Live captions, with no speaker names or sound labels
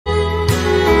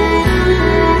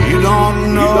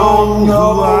know who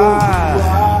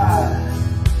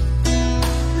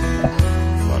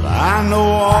but I know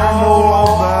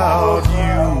all about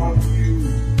you.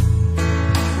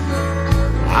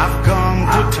 I've come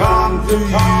to talk to you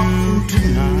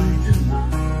tonight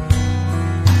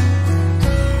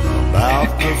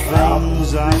about the things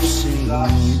I've seen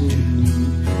you do.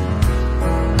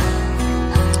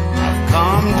 I've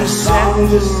come to set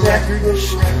the record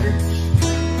straight.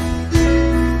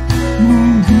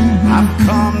 I've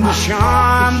come to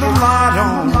shine the light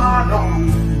on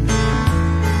you.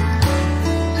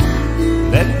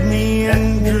 Let me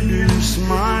introduce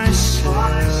myself.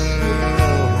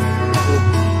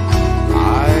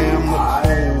 I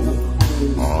am the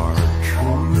Cold Hard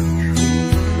Truth.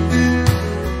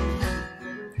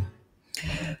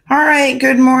 All right,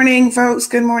 good morning, folks.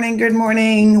 Good morning, good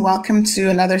morning. Welcome to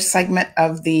another segment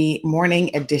of the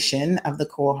morning edition of the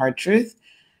Cold Hard Truth.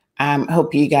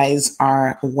 Hope you guys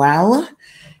are well.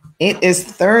 It is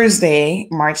Thursday,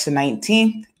 March the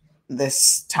 19th.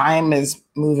 This time is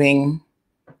moving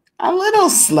a little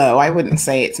slow. I wouldn't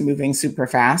say it's moving super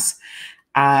fast.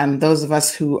 Those of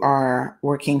us who are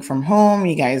working from home,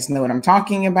 you guys know what I'm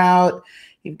talking about.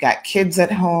 You've got kids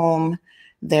at home.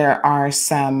 There are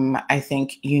some, I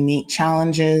think, unique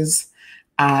challenges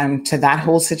to that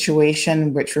whole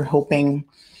situation, which we're hoping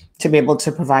to be able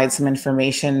to provide some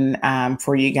information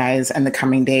for you guys in the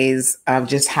coming days of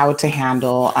just how to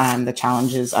handle the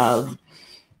challenges of,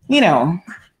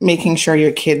 making sure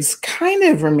your kids kind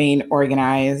of remain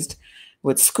organized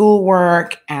with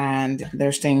schoolwork and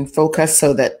they're staying focused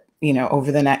so that,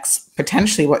 over the next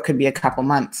potentially what could be a couple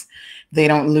months, they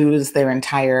don't lose their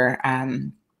entire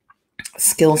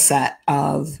skill set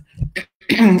of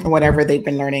whatever they've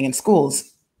been learning in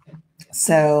schools.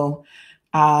 So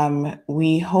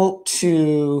we hope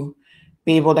to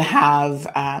be able to have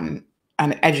an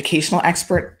educational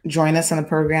expert join us in the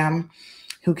program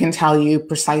who can tell you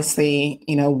precisely,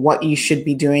 what you should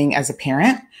be doing as a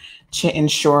parent to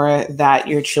ensure that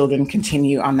your children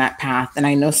continue on that path. And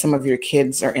I know some of your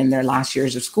kids are in their last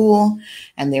years of school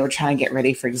and they were trying to get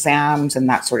ready for exams and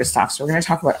that sort of stuff. So we're going to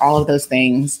talk about all of those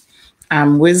things.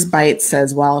 WizBite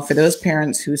says, well, for those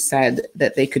parents who said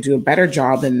that they could do a better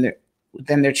job than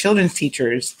their children's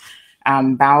teachers,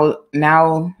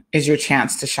 now is your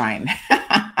chance to shine.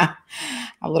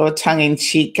 A little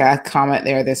tongue-in-cheek comment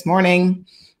there this morning.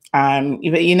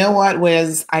 But you know what,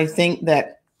 Wiz? I think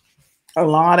that a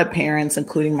lot of parents,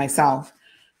 including myself,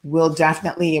 will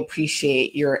definitely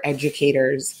appreciate your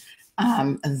educators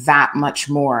that much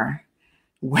more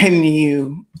when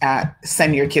you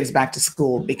send your kids back to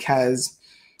school, because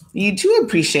you do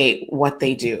appreciate what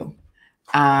they do.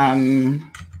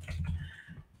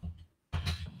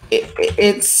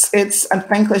 It's a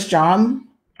thankless job.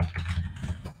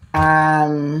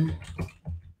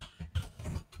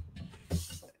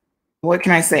 What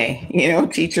can I say?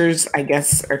 Teachers, I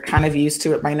guess, are kind of used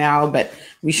to it by now, but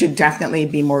we should definitely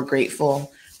be more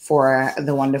grateful for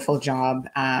the wonderful job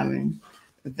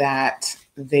that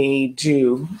they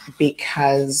do,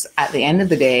 because at the end of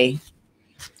the day,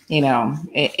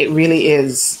 it really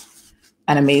is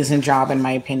an amazing job, in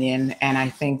my opinion. And I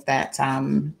think that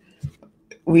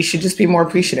we should just be more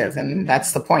appreciative. And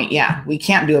that's the point. Yeah, we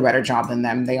can't do a better job than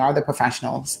them. They are the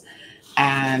professionals,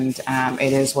 and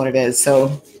it is what it is.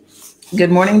 So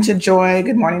good morning to Joy.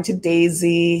 Good morning to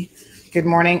Daisy. Good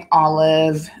morning,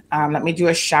 Olive. Let me do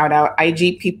a shout out.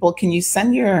 IG people, can you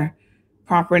send your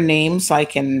proper name so I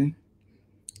can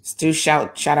do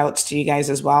shout outs to you guys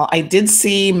as well? I did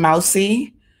see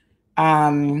Mousy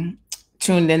tuned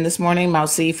in this morning.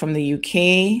 Mousy from the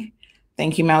UK.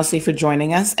 Thank you, Mousy, for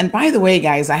joining us. And by the way,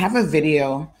 guys, I have a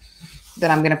video that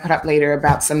I'm going to put up later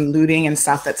about some looting and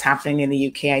stuff that's happening in the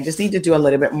UK. I just need to do a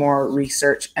little bit more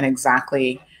research and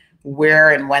exactly where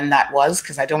and when that was,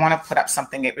 because I don't want to put up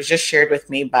something. It was just shared with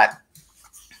me, but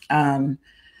I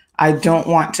don't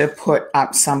want to put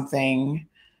up something.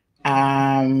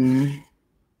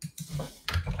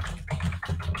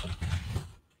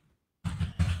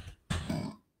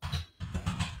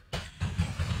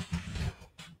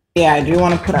 Yeah, I do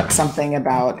want to put up something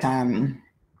about that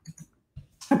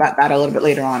a little bit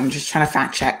later on. I'm just trying to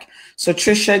fact check. So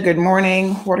Trisha, good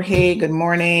morning. Jorge, good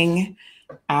morning.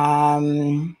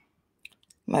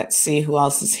 Let's see who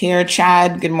else is here.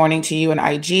 Chad, good morning to you and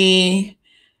IG.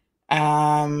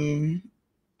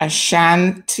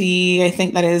 Ashanti, I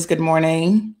think that is, good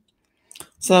morning.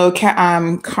 So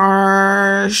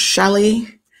Car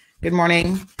Shelley, good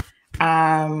morning.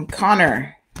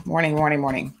 Connor,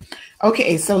 morning.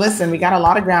 Okay, so listen, we got a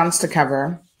lot of grounds to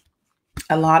cover.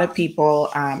 a lot of people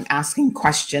asking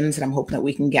questions that I'm hoping that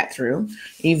we can get through.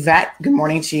 Yvette, good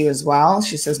morning to you as well.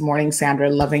 She says, morning, Sandra,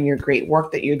 loving your great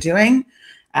work that you're doing.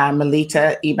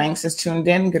 Melita Ebanks is tuned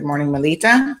in. Good morning,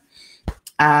 Melita.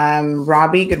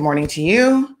 Robbie, good morning to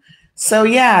you. So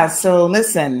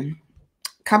listen,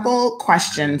 couple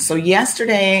questions. So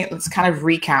yesterday, let's kind of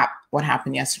recap what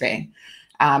happened yesterday.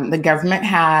 The government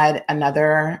had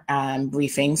another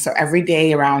briefing. So every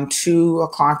day around 2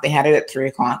 o'clock, they had it at 3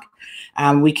 o'clock.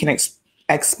 We can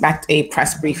expect a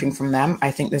press briefing from them.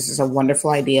 I think this is a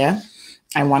wonderful idea.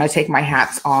 I want to take my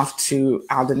hats off to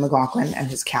Alden McLaughlin and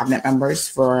his cabinet members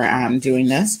for doing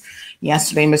this.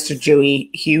 Yesterday, Mr. Joey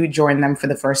Hew joined them for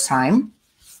the first time.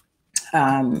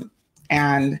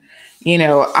 And, you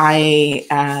know,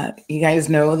 you guys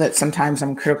know that sometimes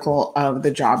I'm critical of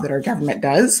the job that our government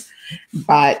does.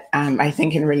 But I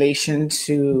think in relation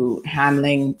to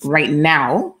handling right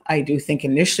now, I do think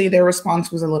initially their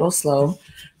response was a little slow,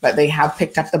 but they have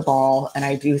picked up the ball. And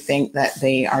I do think that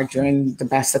they are doing the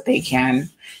best that they can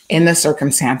in the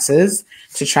circumstances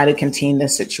to try to contain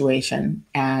this situation.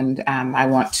 And I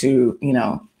want to, you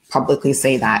know, publicly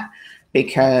say that,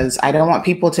 because I don't want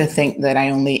people to think that I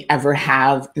only ever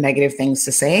have negative things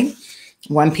to say.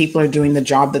 When people are doing the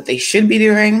job that they should be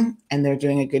doing and they're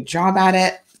doing a good job at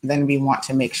it, then we want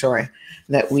to make sure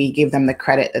that we give them the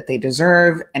credit that they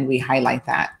deserve and we highlight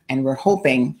that. And we're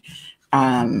hoping,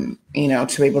 you know,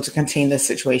 to be able to contain this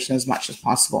situation as much as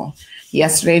possible.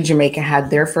 Yesterday, Jamaica had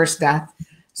their first death.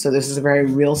 So this is a very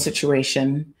real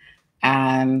situation.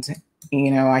 And,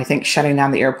 you know, I think shutting down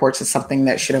the airports is something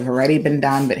that should have already been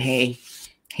done. But hey,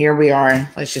 here we are.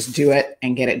 Let's just do it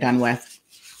and get it done with.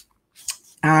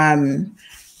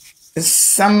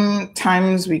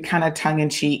 Sometimes we kind of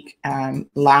tongue-in-cheek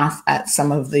laugh at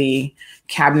some of the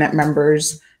cabinet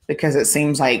members because it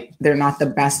seems like they're not the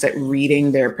best at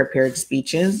reading their prepared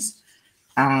speeches.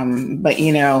 But,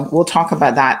 you know, we'll talk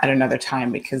about that at another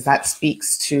time, because that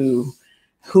speaks to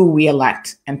who we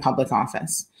elect in public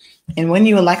office. And when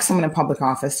you elect someone in public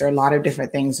office, there are a lot of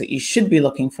different things that you should be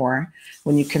looking for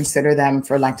when you consider them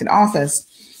for elected office.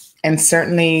 And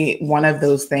certainly one of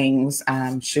those things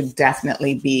should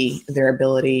definitely be their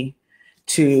ability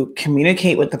to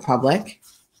communicate with the public.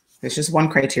 There's just one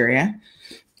criteria.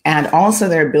 And also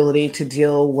their ability to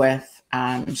deal with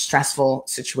stressful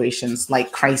situations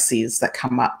like crises that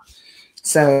come up.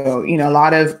 So, you know, a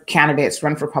lot of candidates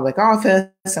run for public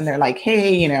office and they're like,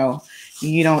 hey, you know,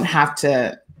 you don't have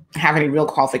to have any real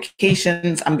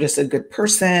qualifications. I'm just a good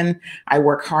person. I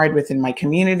work hard within my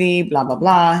community, blah, blah,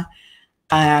 blah.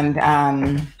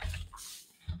 And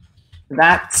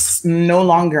that's no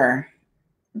longer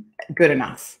good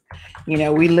enough. You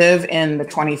know, we live in the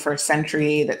 21st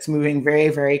century that's moving very,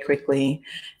 very quickly.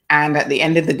 And at the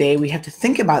end of the day, we have to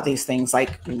think about these things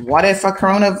like, what if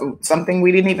something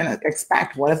we didn't even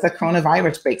expect? What if the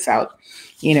coronavirus breaks out?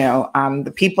 You know,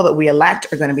 the people that we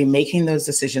elect are going to be making those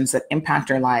decisions that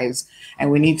impact our lives.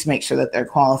 And we need to make sure that they're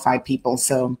qualified people.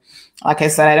 So like I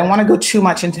said, I don't want to go too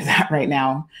much into that right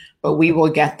now, but we will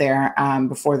get there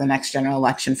before the next general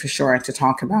election for sure to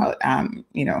talk about,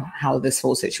 you know, how this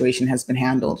whole situation has been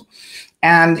handled.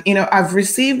 And, you know, I've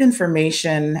received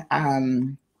information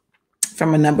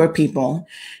from a number of people,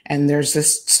 and there's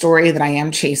this story that I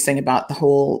am chasing about the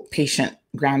whole patient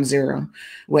ground zero,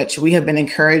 which we have been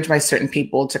encouraged by certain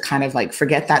people to kind of like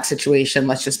forget that situation.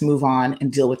 Let's just move on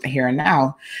and deal with the here and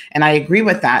now. And I agree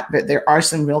with that, but there are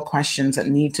some real questions that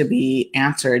need to be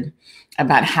answered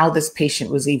about how this patient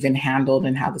was even handled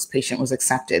and how this patient was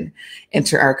accepted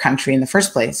into our country in the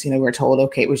first place. You know, we're told,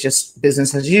 okay, it was just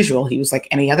business as usual. He was like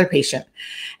any other patient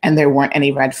and there weren't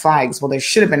any red flags. Well, there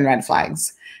should have been red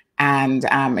flags. And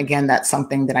again, that's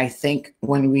something that I think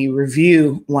when we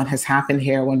review what has happened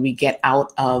here, when we get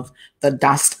out of the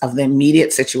dust of the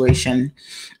immediate situation,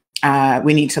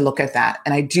 we need to look at that.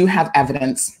 And I do have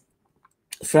evidence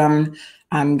from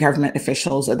government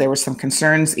officials that there were some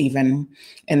concerns even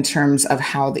in terms of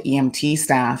how the EMT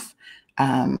staff,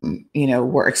 you know,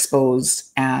 were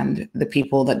exposed and the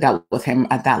people that dealt with him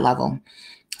at that level.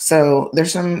 So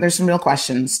there's some real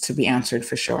questions to be answered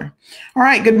for sure. All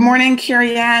right. Good morning,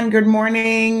 Kirianne. Good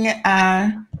morning,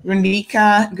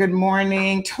 Renika. Good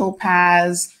morning,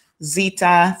 Topaz,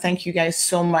 Zita. Thank you guys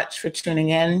so much for tuning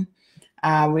in.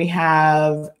 We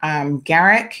have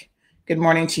Garrick. Good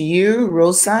morning to you.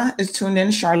 Rosa is tuned in.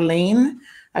 Charlene,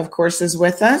 of course, is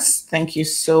with us. Thank you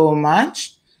so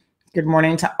much. Good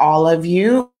morning to all of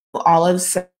you. Olive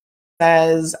says,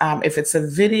 if it's a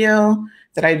video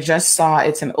that I just saw,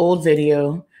 it's an old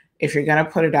video. If you're going to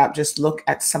put it up, just look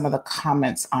at some of the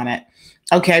comments on it.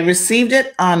 Okay, I received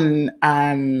it on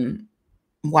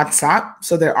WhatsApp,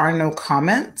 so there are no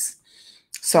comments.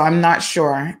 So I'm not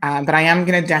sure, but I am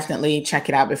going to definitely check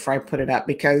it out before I put it up,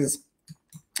 because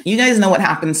you guys know what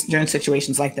happens during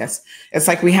situations like this. It's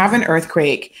like we have an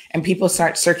earthquake and people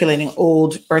start circulating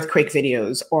old earthquake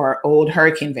videos or old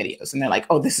hurricane videos. And they're like,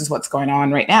 oh, this is what's going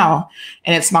on right now.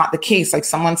 And it's not the case. Like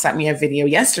someone sent me a video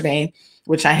yesterday,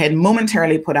 which I had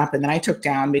momentarily put up and then I took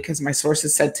down because my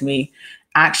sources said to me,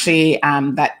 actually,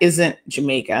 that isn't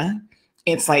Jamaica.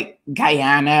 It's like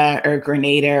Guyana or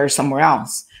Grenada or somewhere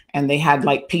else. And they had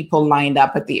like people lined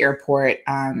up at the airport,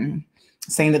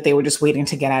 saying that they were just waiting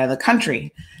to get out of the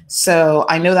country. So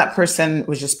I know that person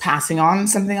was just passing on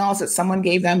something else that someone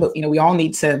gave them, but we all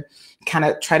need to kind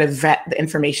of try to vet the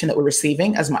information that we're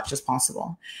receiving as much as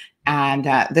possible. And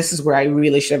this is where I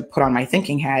really should have put on my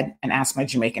thinking hat and asked my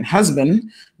Jamaican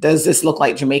husband, does this look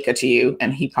like Jamaica to you?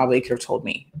 And he probably could have told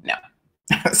me no.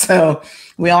 So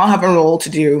we all have a role to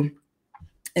do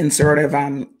in sort of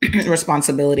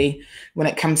responsibility when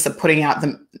it comes to putting out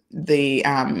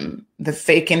the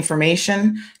fake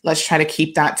information. Let's try to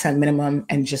keep that to a minimum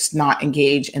and just not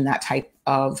engage in that type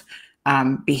of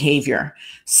behavior.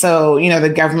 So, the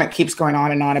government keeps going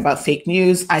on and on about fake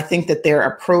news. I think that their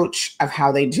approach of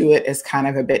how they do it is kind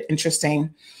of a bit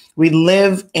interesting. We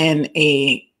live in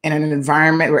an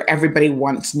environment where everybody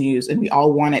wants news and we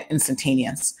all want it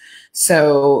instantaneous.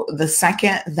 So the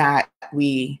second that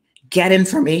we get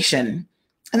information,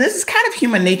 and this is kind of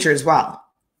human nature as well,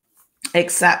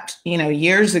 except,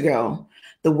 years ago,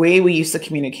 the way we used to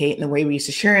communicate and the way we used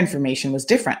to share information was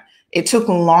different. It took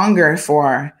longer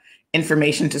for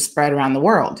information to spread around the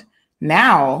world.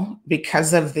 Now,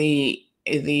 because of the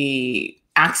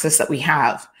access that we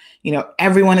have,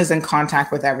 everyone is in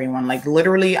contact with everyone. Like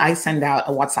literally, I send out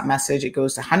a WhatsApp message, it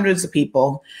goes to hundreds of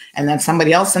people, and then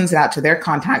somebody else sends it out to their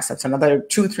contacts. That's another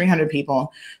 200-300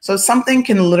 people. So something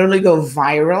can literally go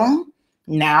viral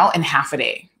now in half a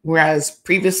day. Whereas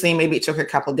previously, maybe it took a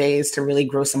couple of days to really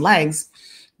grow some legs.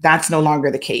 That's no longer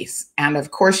the case. And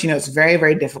of course, it's very,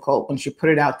 very difficult once you put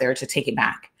it out there to take it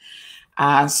back.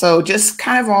 So just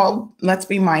kind of let's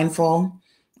be mindful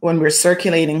when we're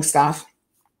circulating stuff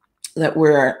that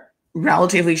we're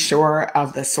relatively sure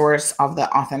of the source, of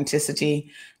the authenticity.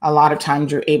 A lot of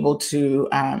times you're able to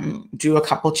do a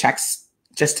couple checks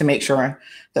just to make sure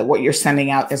that what you're sending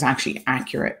out is actually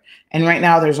accurate. And right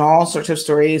now there's all sorts of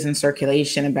stories in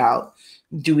circulation about,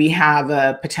 do we have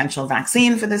a potential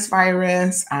vaccine for this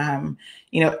virus?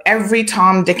 Every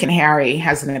Tom, Dick, and Harry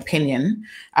has an opinion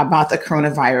about the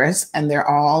coronavirus, and they're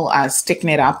all sticking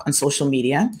it up on social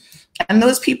media. And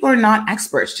those people are not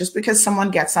experts. Just because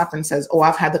someone gets up and says, oh,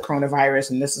 I've had the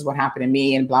coronavirus and this is what happened to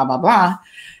me and blah, blah, blah,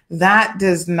 that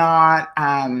does not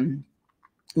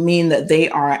mean that they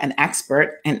are an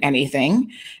expert in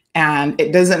anything. And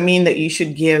it doesn't mean that you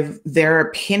should give their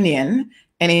opinion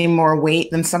any more weight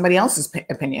than somebody else's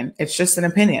opinion. It's just an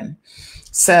opinion.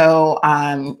 So,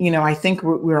 I think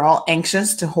we're all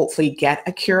anxious to hopefully get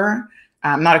a cure,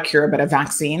 not a cure, but a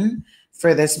vaccine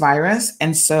for this virus.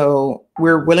 And so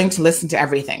we're willing to listen to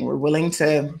everything. We're willing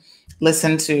to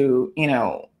listen to,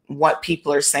 what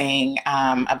people are saying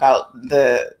about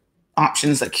the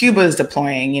options that Cuba is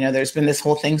deploying. There's been this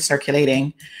whole thing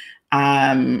circulating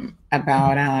about,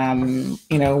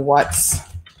 what's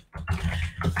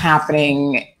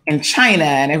happening in China.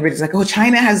 And everybody's like, oh,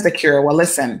 China has the cure. Well,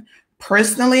 listen,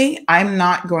 personally, I'm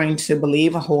not going to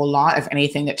believe a whole lot of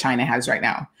anything that China has right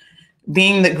now.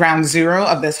 Being the ground zero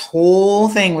of this whole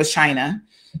thing was China,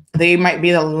 they might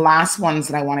be the last ones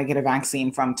that I want to get a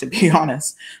vaccine from, to be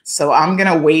honest. So I'm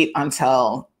going to wait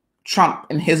until Trump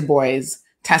and his boys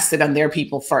test it on their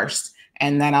people first.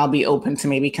 And then I'll be open to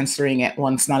maybe considering it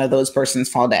once none of those persons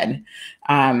fall dead.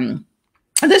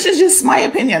 This is just my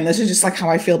opinion. This is just like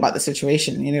how I feel about the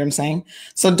situation. You know what I'm saying?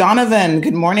 So Donovan,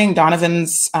 good morning.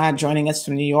 Donovan's joining us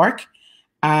from New York.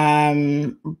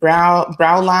 Browlash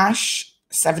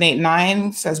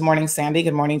 789 says, morning, Sandy.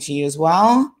 Good morning to you as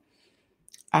well.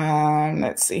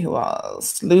 Let's see who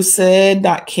else.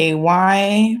 Lucid.ky.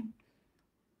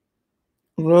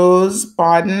 Rose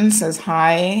Bauden says,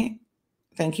 hi.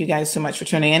 Thank you guys so much for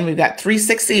tuning in. We've got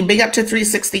 360, big up to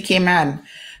 360 K-Man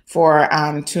for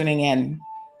tuning in.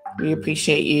 We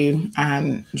appreciate you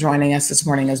joining us this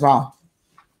morning as well.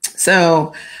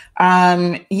 So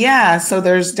so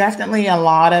there's definitely a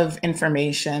lot of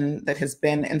information that has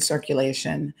been in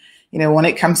circulation. When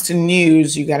it comes to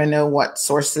news, you got to know what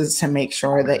sources to make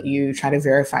sure that you try to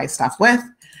verify stuff with.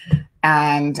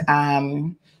 And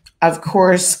of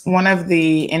course, one of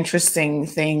the interesting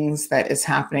things that is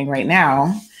happening right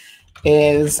now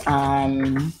is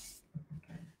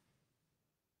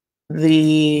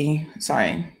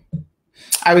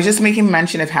I was just making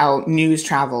mention of how news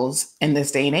travels in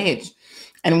this day and age.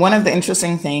 And one of the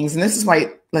interesting things, and this is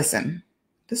why, listen,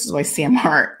 this is why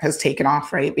CMR has taken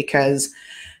off, right? Because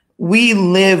we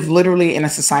live literally in a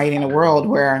society, in a world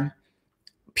where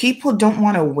people don't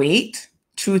want to wait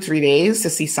 2 or 3 days to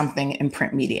see something in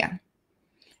print media.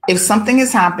 If something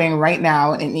is happening right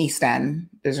now in East End,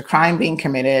 there's a crime being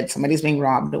committed, somebody's being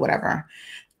robbed or whatever,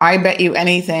 I bet you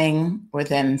anything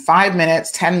within 5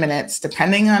 minutes, 10 minutes,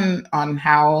 depending on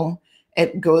how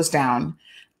it goes down,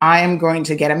 I am going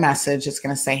to get a message that's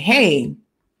going to say, hey,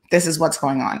 this is what's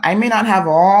going on. I may not have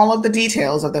all of the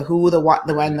details of the who, the what,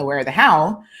 the when, the where, the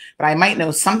how, but I might know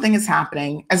something is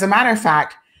happening. As a matter of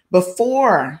fact,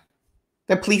 before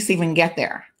the police even get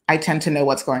there, I tend to know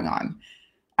what's going on.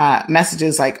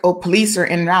 Messages like, oh, police are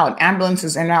en route,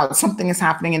 ambulances en route, something is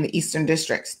happening in the Eastern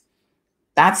districts.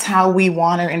 That's how we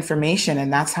want our information,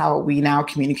 and that's how we now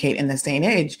communicate in this day and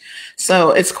age.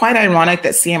 So it's quite ironic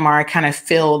that CMR kind of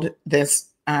filled this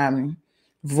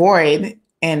void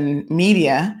in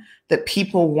media that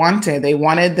people wanted. They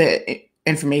wanted the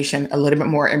information a little bit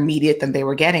more immediate than they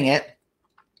were getting it.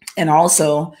 And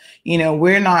also, you know,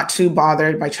 we're not too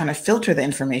bothered by trying to filter the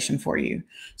information for you.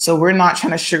 So we're not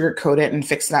trying to sugarcoat it and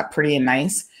fix it up pretty and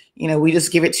nice. You know, we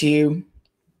just give it to you,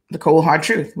 the cold hard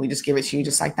truth. We just give it to you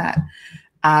just like that.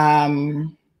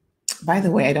 By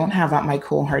the way, I don't have my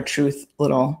cold hard truth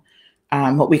little,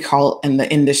 what we call in the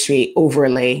industry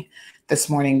overlay this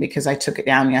morning, because I took it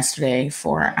down yesterday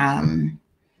for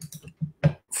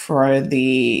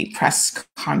the press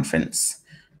conference.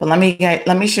 But let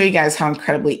me show you guys how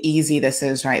incredibly easy this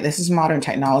is, right? This is modern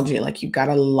technology. Like, you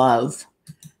gotta love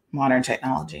modern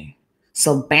technology.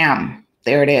 So bam,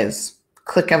 there it is.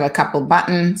 Click of a couple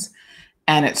buttons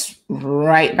and it's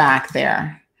right back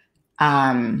there.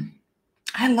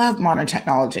 I love modern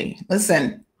technology.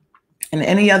 Listen, in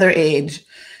any other age,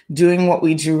 doing what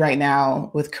we do right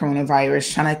now with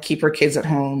coronavirus, trying to keep our kids at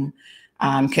home,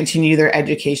 continue their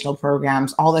educational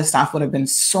programs, all this stuff would have been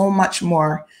so much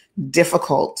more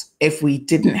difficult if we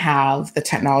didn't have the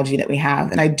technology that we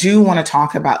have. And I do want to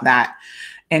talk about that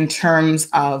in terms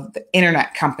of the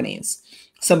internet companies.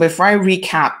 So before I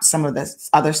recap some of this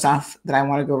other stuff that I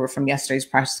want to go over from yesterday's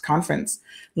press conference,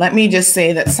 let me just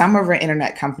say that some of our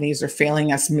internet companies are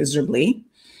failing us miserably.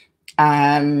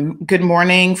 Good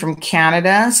morning from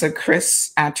Canada. So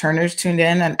Chris Turner's tuned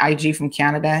in, an IG from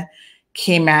Canada.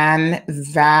 Cayman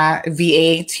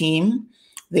VA team,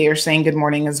 they are saying good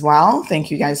morning as well. Thank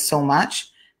you guys so much.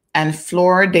 And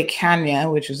Flor de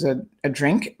Cana, which is a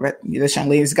drink, the young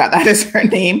lady's got that as her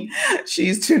name.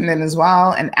 She's tuned in as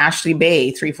well. And Ashley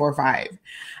Bay 345.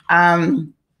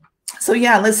 So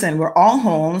yeah, listen, we're all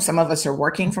home. Some of us are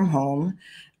working from home.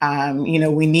 You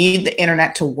know, we need the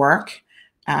internet to work.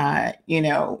 You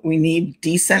know, we need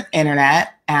decent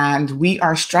internet, and we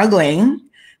are struggling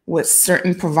with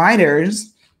certain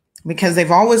providers because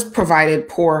they've always provided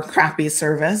poor, crappy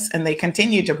service, and they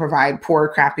continue to provide poor,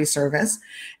 crappy service.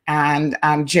 And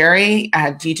Jerry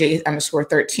at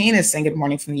DJ_13 is saying good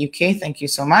morning from the UK. Thank you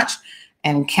so much.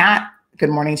 And Kat, good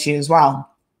morning to you as well.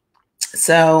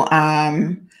 So,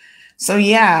 so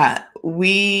yeah,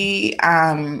 we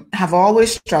have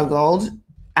always struggled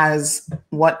as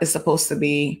what is supposed to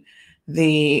be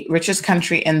the richest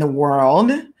country in the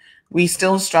world. We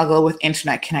still struggle with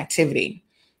internet connectivity.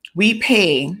 We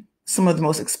pay some of the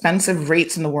most expensive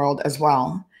rates in the world as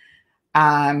well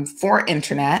for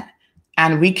internet.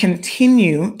 And we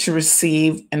continue to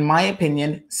receive, in my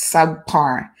opinion,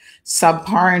 subpar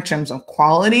in terms of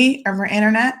quality of our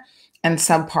internet and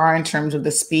subpar in terms of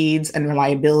the speeds and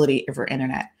reliability of our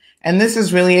internet. And this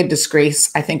is really a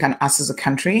disgrace, I think, on us as a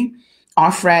country.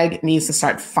 Ofreg needs to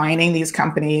start finding these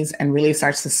companies and really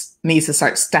needs to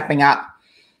start stepping up,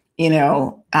 you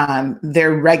know,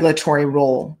 their regulatory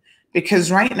role.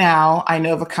 Because right now I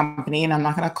know of a company, and I'm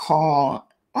not going to call,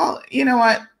 well, you know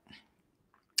what?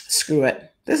 Screw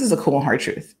it. This is a cool hard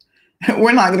truth.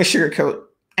 We're not going to sugarcoat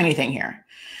anything here.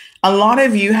 A lot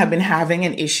of you have been having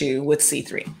an issue with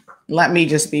C3. Let me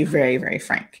just be very, very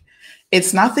frank.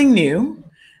 It's nothing new,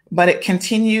 but it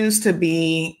continues to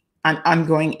be an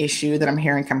ongoing issue that I'm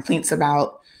hearing complaints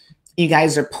about. You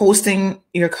guys are posting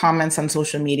your comments on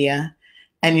social media,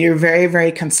 and you're very,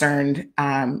 very concerned.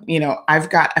 You know, I've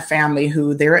got a family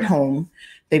who they're at home.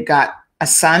 They've got a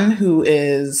son who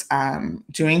is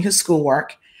doing his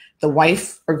schoolwork. The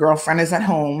wife or girlfriend is at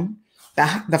home.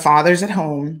 The father's at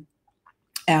home.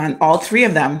 And all three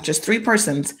of them, just three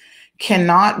persons,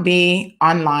 cannot be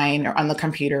online or on the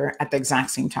computer at the exact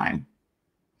same time.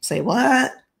 Say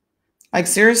what? Like,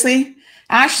 seriously?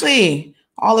 Ashley,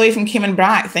 all the way from Cayman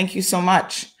Brack, thank you so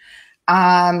much.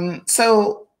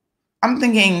 So I'm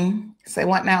thinking, say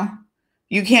what now?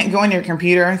 You can't go on your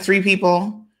computer, three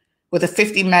people, with a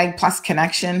 50 meg plus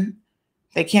connection.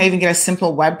 They can't even get a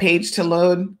simple web page to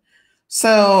load.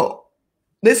 So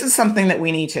this is something that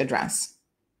we need to address.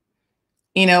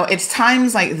 You know, it's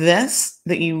times like this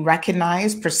that you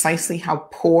recognize precisely how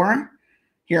poor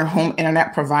your home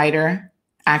internet provider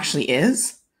actually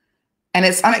is. And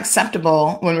it's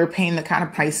unacceptable when we're paying the kind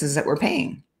of prices that we're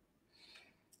paying.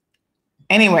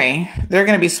 Anyway, they're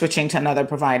going to be switching to another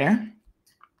provider.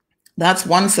 That's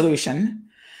one solution.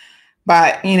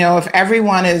 But, you know, if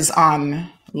everyone is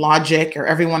on Logic or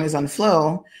everyone is on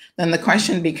Flow, then the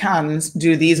question becomes,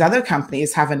 do these other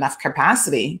companies have enough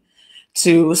capacity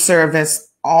to service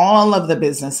all of the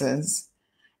businesses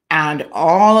and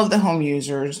all of the home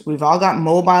users? We've all got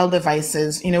mobile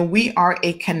devices. You know, we are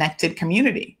a connected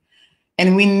community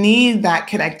and we need that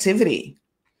connectivity.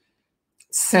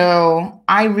 So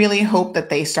I really hope that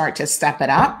they start to step it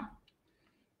up.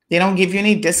 They don't give you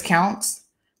any discounts.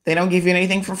 They don't give you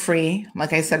anything for free.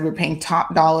 Like I said, we're paying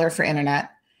top dollar for internet.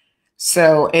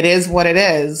 So it is what it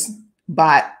is.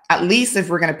 But at least if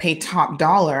we're going to pay top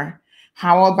dollar,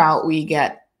 how about we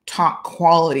get top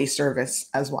quality service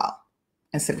as well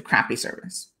instead of crappy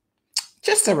service?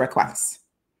 Just a request.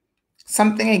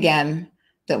 Something, again,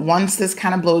 that once this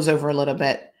kind of blows over a little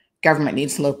bit, government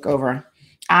needs to look over.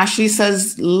 Ashley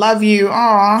says, love you.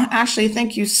 Aw, Ashley,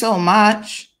 thank you so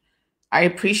much. I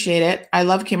appreciate it. I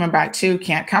love coming back too.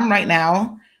 Can't come right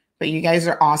now, but you guys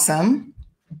are awesome.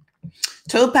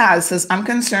 Topaz says, I'm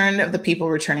concerned of the people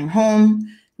returning home.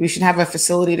 We should have a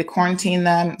facility to quarantine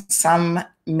them. Some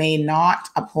may not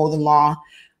uphold the law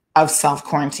of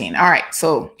self-quarantine. All right,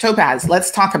 so Topaz,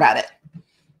 let's talk about it.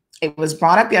 It was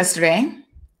brought up yesterday.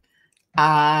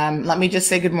 Let me just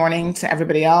say good morning to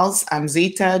everybody else.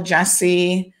 Zita,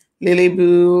 Jesse, Lily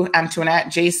Boo, Antoinette,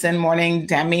 Jason, morning,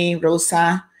 Demi,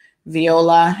 Rosa,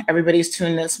 Viola, everybody's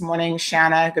tuned this morning.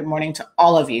 Shanna, good morning to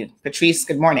all of you. Patrice,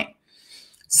 good morning.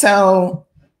 So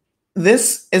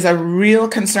this is a real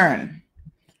concern.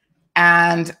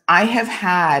 And I have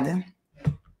had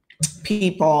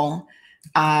people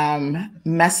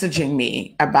messaging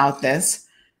me about this,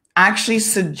 actually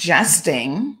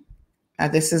suggesting,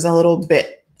 this is a little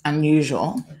bit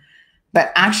unusual,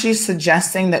 but actually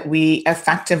suggesting that we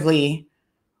effectively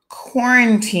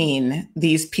quarantine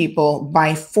these people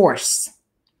by force.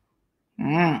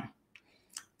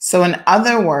 So in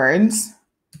other words,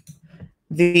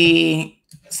 the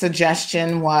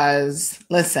suggestion was,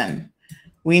 listen,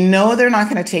 we know they're not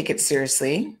going to take it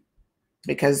seriously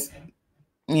because,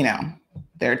 you know,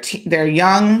 they're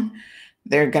young.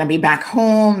 They're going to be back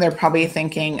home. They're probably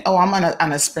thinking, oh, I'm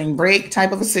on a spring break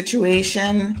type of a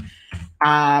situation.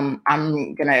 I'm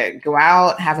going to go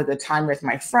out, have a good time with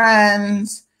my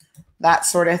friends, that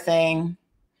sort of thing.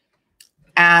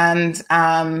 And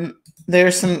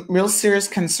there's some real serious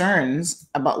concerns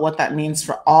about what that means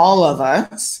for all of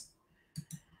us.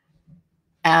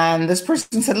 And this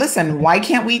person said, listen, why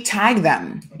can't we tag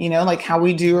them? You know, like how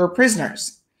we do our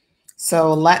prisoners.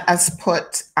 So let us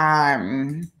put,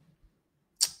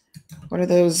 what are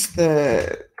those?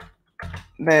 The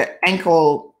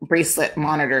ankle bracelet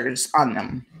monitors on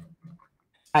them.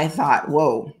 I thought,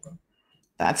 whoa,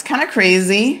 that's kind of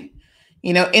crazy.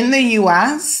 You know, in the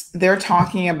US, they're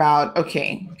talking about,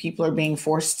 okay, people are being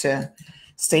forced to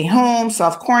stay home,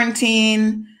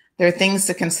 self-quarantine. There are things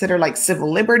to consider like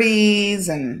civil liberties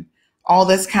and all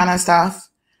this kind of stuff.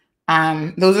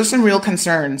 Those are some real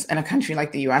concerns in a country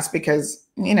like the US because,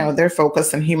 you know, they're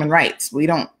focused on human rights. We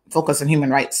don't focus on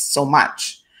human rights so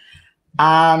much.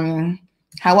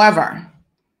 However,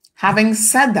 having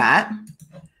said that,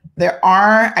 there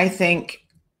are, I think,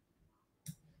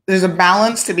 there's a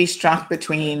balance to be struck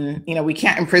between, you know, we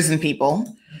can't imprison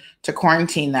people to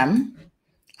quarantine them.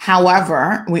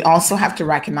 However, we also have to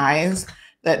recognize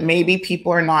that maybe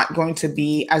people are not going to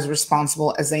be as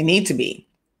responsible as they need to be.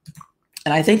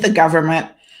 And I think the government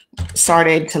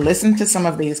started to listen to some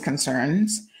of these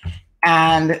concerns,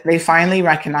 and they finally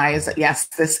recognized that, yes,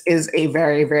 this is a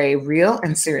very, very real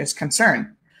and serious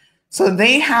concern. So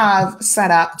they have set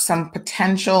up some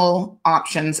potential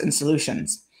options and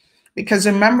solutions. Because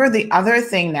remember, the other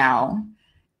thing now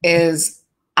is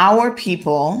our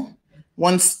people,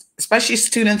 once, especially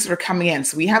students that are coming in.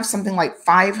 So we have something like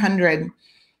 500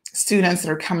 students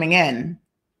that are coming in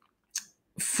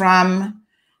from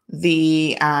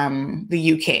the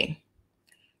UK,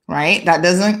 right? That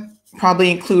doesn't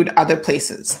probably include other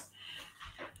places.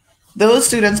 Those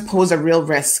students pose a real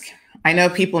risk. I know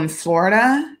people in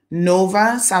Florida,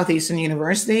 Nova, Southeastern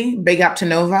University, big up to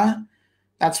Nova.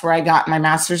 That's where I got my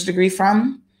master's degree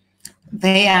from.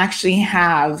 They actually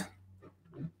have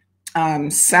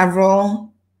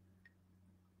several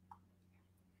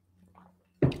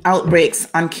outbreaks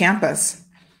on campus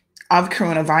of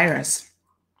coronavirus,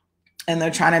 and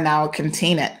they're trying to now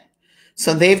contain it.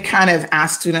 So they've kind of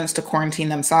asked students to quarantine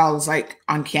themselves, like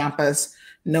on campus.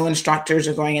 No instructors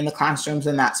are going in the classrooms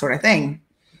and that sort of thing.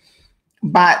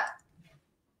 But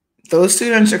those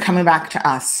students are coming back to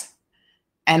us.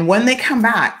 And when they come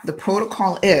back, the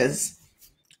protocol is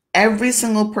every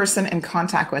single person in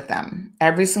contact with them,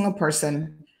 every single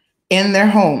person in their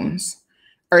homes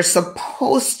are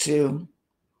supposed to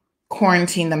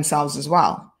quarantine themselves as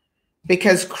well.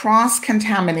 Because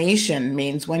cross-contamination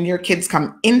means when your kids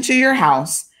come into your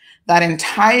house, that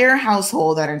entire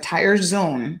household, that entire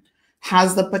zone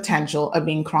has the potential of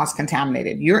being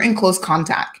cross-contaminated. You're in close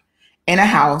contact in a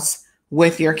house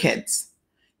with your kids.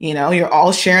 You know, you're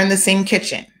all sharing the same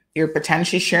kitchen. You're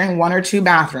potentially sharing 1 or 2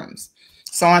 bathrooms.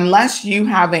 So unless you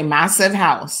have a massive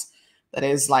house that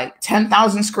is like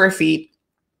 10,000 square feet,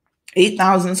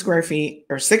 8,000 square feet,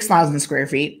 or 6,000 square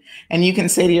feet, and you can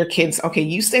say to your kids, okay,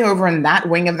 you stay over in that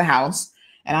wing of the house,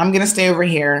 and I'm going to stay over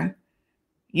here.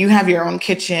 You have your own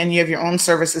kitchen, you have your own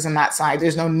services on that side.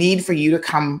 There's no need for you to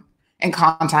come in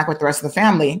contact with the rest of the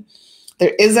family.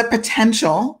 There is a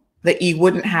potential that you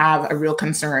wouldn't have a real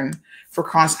concern for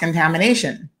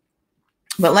cross-contamination.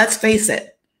 But let's face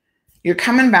it, you're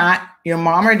coming back, your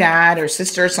mom or dad or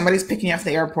sister, somebody's picking you up at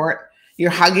the airport, you're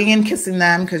hugging and kissing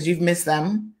them because you've missed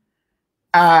them.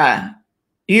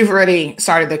 You've already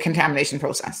started the contamination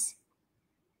process,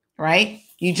 right?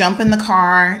 You jump in the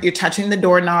car, you're touching the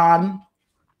doorknob,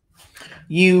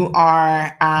 you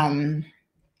are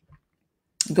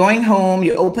going home,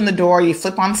 you open the door, you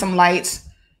flip on some lights,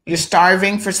 you're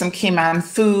starving for some Cayman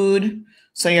food.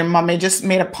 So your mommy just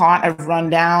made a pot of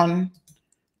rundown.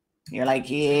 You're like,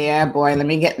 yeah, boy, let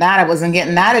me get that. I wasn't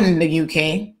getting that in the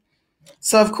UK.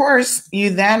 So of course, you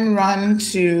then run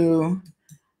to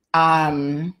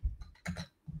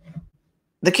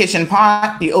the kitchen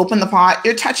pot, you open the pot,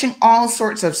 you're touching all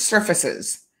sorts of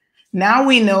surfaces. Now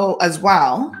we know as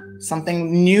well,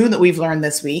 something new that we've learned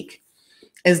this week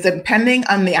is depending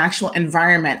on the actual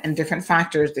environment and different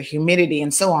factors, the humidity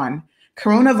and so on,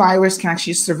 coronavirus can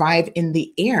actually survive in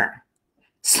the air.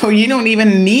 So you don't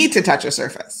even need to touch a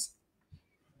surface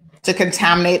to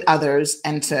contaminate others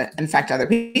and to infect other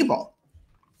people.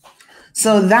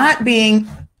 So that being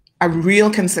a real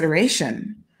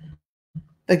consideration,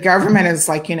 the government is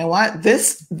like, you know what,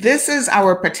 this is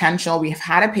our potential. We've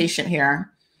had a patient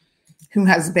here who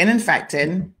has been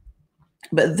infected,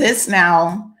 but this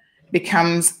now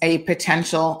becomes a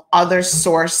potential other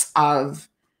source of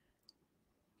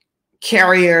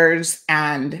carriers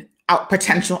and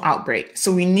potential outbreak.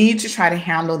 So we need to try to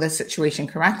handle this situation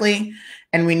correctly,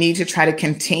 and we need to try to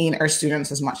contain our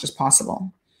students as much as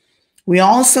possible. We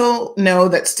also know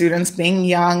that students being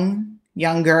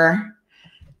younger,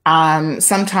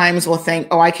 sometimes will think,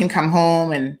 oh, I can come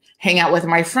home and hang out with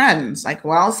my friends. Like,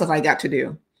 what else have I got to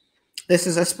do? This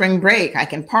is a spring break. I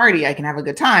can party. I can have a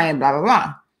good time, blah, blah,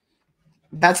 blah.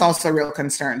 That's also a real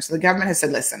concern. So the government has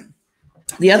said, listen,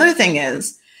 the other thing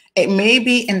is it may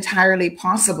be entirely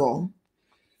possible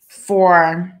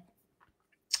for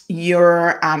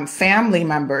your family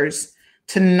members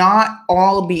to not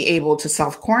all be able to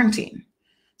self-quarantine.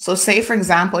 So say, for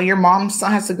example, your mom still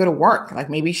has to go to work. Like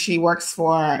maybe she works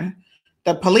for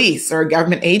the police or a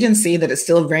government agency that is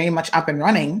still very much up and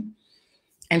running,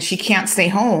 and she can't stay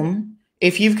home.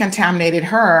 If you've contaminated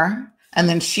her and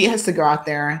then she has to go out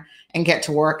there and get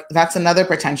to work, that's another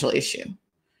potential issue.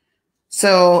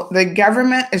 So the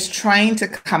government is trying to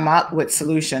come up with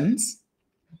solutions.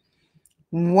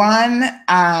 One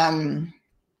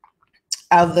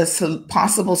of the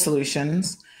possible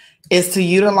solutions is to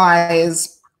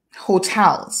utilize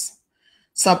hotels.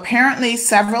 So apparently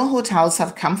several hotels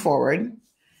have come forward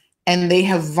and they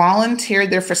have volunteered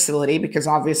their facility, because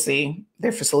obviously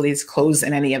their facility is closed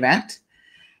in any event.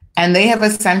 And they have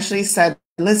essentially said,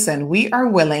 listen, we are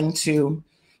willing to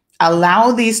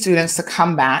allow these students to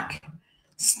come back,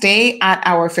 stay at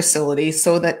our facility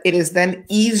so that it is then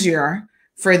easier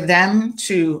for them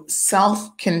to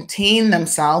self-contain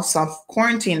themselves,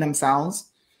 self-quarantine themselves,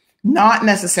 not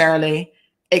necessarily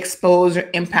expose or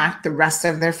impact the rest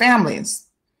of their families,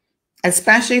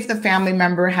 especially if the family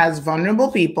member has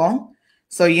vulnerable people.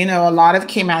 So, you know, a lot of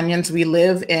Caymanians, we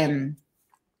live in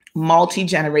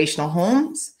multi-generational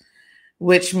homes,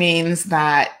 which means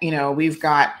that, you know, we've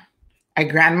got a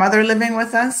grandmother living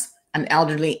with us, an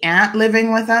elderly aunt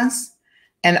living with us,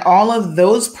 and all of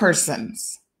those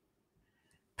persons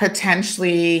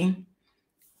potentially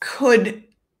could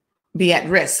be at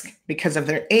risk because of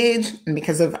their age and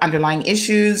because of underlying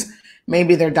issues.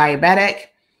 Maybe they're diabetic,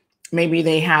 maybe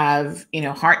they have, you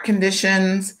know, heart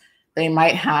conditions, They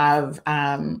might have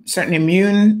certain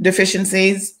immune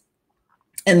deficiencies.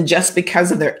 And just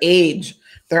because of their age,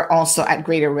 they're also at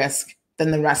greater risk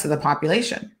than the rest of the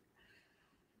population.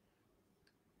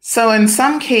 So in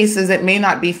some cases, it may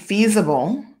not be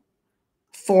feasible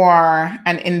for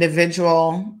an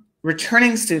individual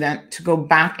returning student to go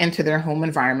back into their home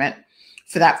environment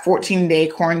for that 14-day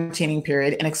quarantining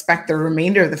period and expect the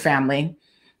remainder of the family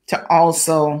to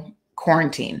also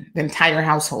quarantine, the entire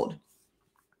household.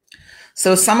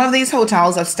 So some of these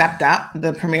hotels have stepped up.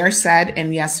 The premier said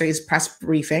in yesterday's press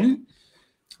briefing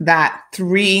that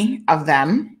 3 of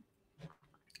them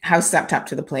have stepped up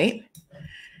to the plate.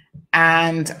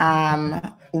 And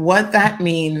what that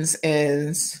means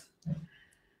is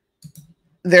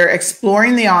they're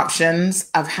exploring the options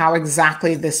of how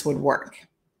exactly this would work.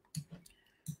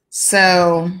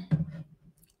 So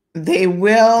they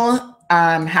will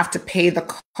have to pay the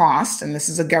cost, and this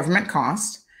is a government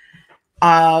cost,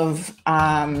 of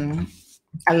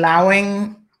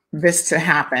allowing this to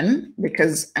happen,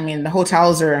 because, I mean, the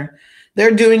hotels they're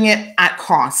doing it at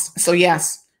cost. So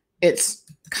yes, it's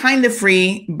kind of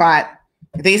free, but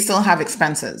they still have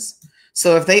expenses.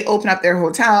 So if they open up their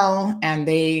hotel and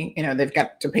they've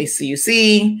got to pay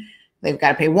CUC, they've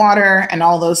got to pay water and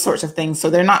all those sorts of things. So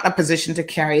they're not in a position to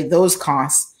carry those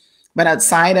costs. But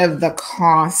outside of the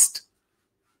cost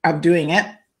of doing it,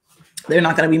 they're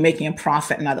not going to be making a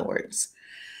profit, in other words.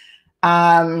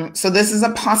 So this is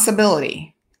a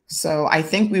possibility. So I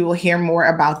think we will hear more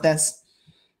about this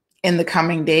in the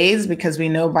coming days, because we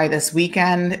know by this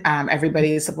weekend,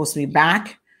 everybody is supposed to be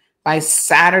back. By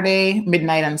Saturday,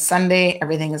 midnight on Sunday,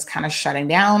 everything is kind of shutting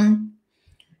down,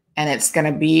 and it's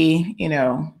going to be,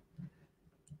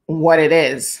 what it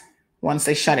is once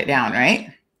they shut it down,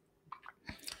 right?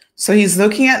 So he's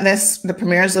looking at this, the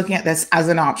premier is looking at this as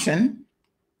an option.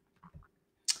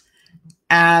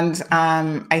 And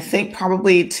I think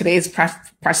probably today's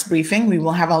press briefing, we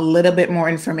will have a little bit more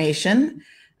information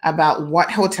about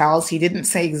what hotels. He didn't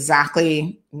say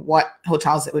exactly what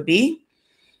hotels it would be,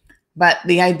 but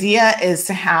the idea is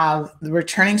to have the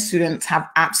returning students have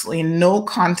absolutely no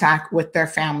contact with their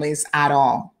families at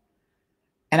all.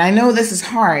 And I know this is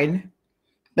hard,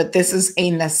 but this is a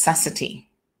necessity.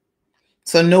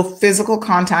 So no physical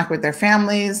contact with their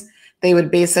families. They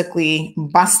would basically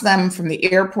bus them from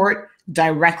the airport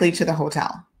directly to the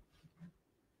hotel.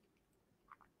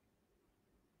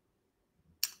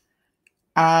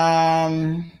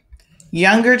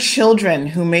 Younger children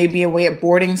who may be away at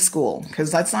boarding school,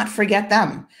 because let's not forget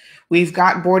them. We've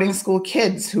got boarding school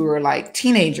kids who are like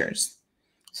teenagers.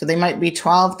 So they might be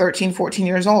 12, 13, 14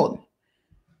 years old.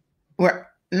 We're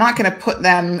not going to put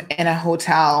them in a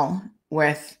hotel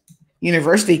with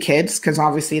university kids, because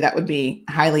obviously that would be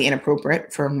highly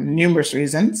inappropriate for numerous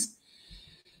reasons.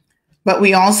 But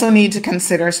we also need to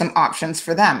consider some options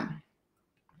for them.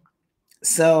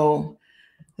 So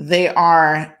they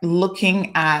are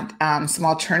looking at some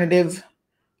alternative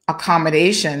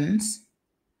accommodations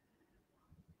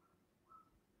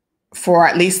for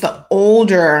at least the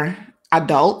older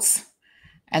adults.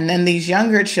 And then these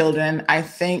younger children, I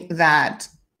think that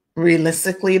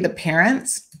realistically, the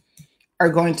parents are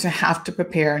going to have to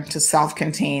prepare to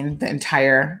self-quarantine the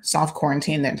entire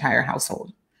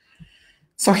household.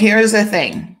 So here's the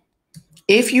thing.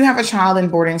 If you have a child in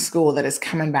boarding school that is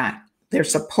coming back, they're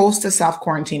supposed to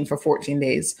self-quarantine for 14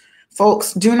 days.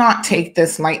 Folks, do not take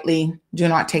this lightly. Do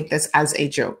not take this as a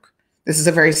joke. This is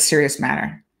a very serious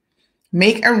matter.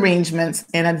 Make arrangements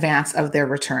in advance of their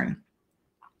return.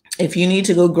 If you need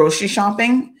to go grocery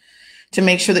shopping to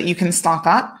make sure that you can stock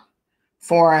up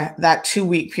for that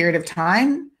 2-week period of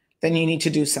time, then you need to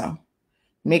do so.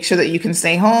 Make sure that you can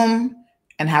stay home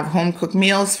and have home cooked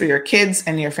meals for your kids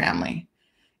and your family.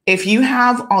 If you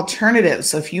have alternatives,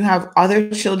 so if you have other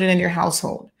children in your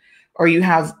household, or you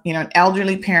have, an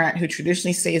elderly parent who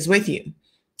traditionally stays with you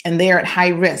and they are at high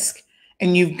risk,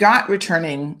 and you've got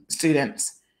returning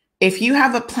students, if you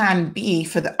have a plan B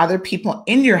for the other people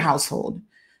in your household,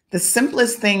 the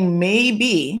simplest thing may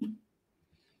be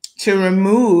to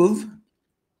remove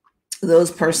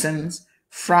those persons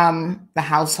from the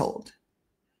household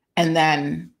and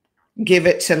then give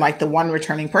it to like the one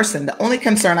returning person. The only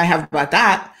concern I have about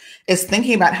that is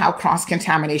thinking about how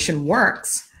cross-contamination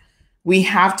works. We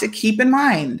have to keep in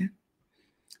mind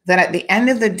that at the end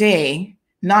of the day,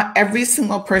 not every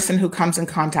single person who comes in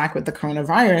contact with the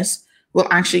coronavirus will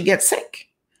actually get sick.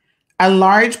 A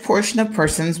large portion of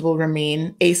persons will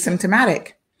remain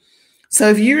asymptomatic. So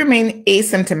if you remain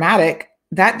asymptomatic,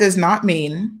 that does not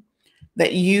mean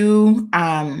that you,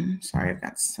 sorry, I've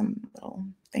got some little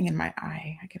thing in my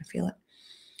eye. I can feel it.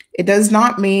 It does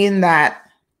not mean that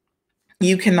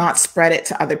you cannot spread it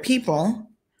to other people,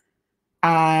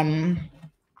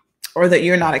 or that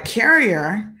you're not a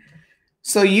carrier.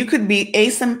 So you could be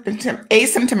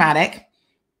asymptomatic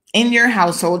in your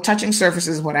household, touching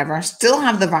surfaces, whatever, still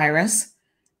have the virus,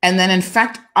 and then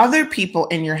infect other people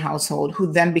in your household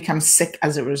who then become sick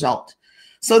as a result.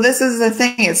 So this is the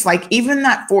thing. It's like even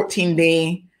that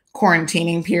 14-day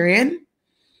quarantining period,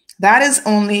 that is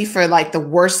only for like the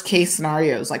worst case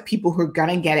scenarios, like people who are going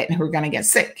to get it and who are going to get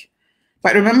sick.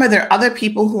 But remember, there are other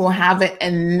people who will have it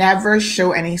and never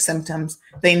show any symptoms.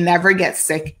 They never get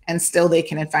sick, and still they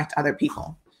can infect other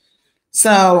people.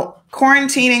 So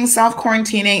quarantining,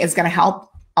 self-quarantining is going to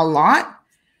help a lot,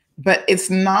 but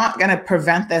it's not going to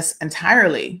prevent this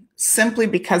entirely, simply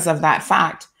because of that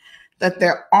fact that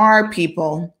there are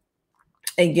people,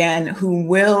 again, who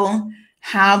will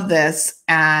have this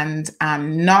and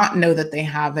not know that they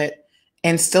have it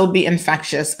and still be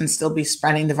infectious and still be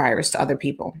spreading the virus to other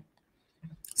people.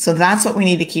 So that's what we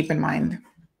need to keep in mind.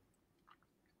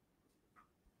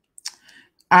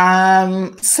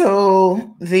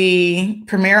 So the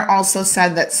premier also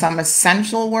said that some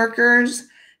essential workers,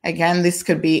 again, this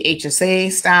could be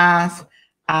HSA staff,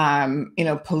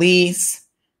 police,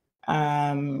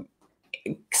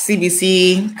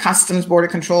 CBC, Customs, Border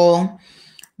Control,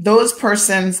 those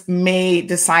persons may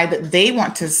decide that they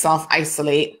want to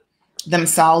self-isolate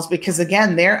themselves because,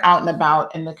 again, they're out and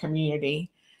about in the community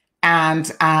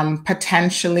and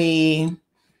potentially,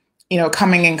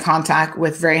 coming in contact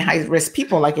with very high-risk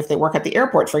people, like if they work at the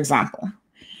airport, for example.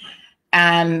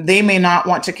 And they may not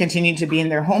want to continue to be in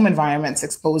their home environments,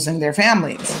 exposing their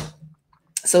families.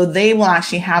 So they will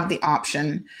actually have the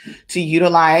option to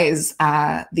utilize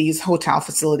these hotel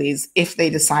facilities if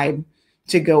they decide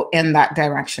to go in that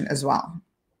direction as well.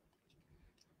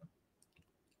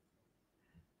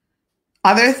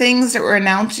 Other things that were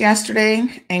announced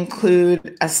yesterday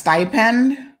include a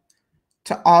stipend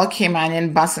to all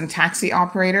Caymanian bus and taxi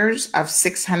operators of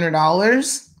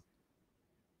 $600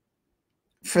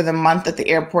 for the month that the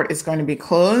airport is going to be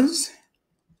closed.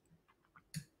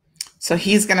 So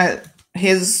his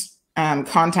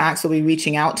contacts will be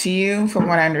reaching out to you, from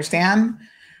what I understand,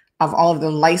 of all of the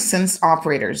licensed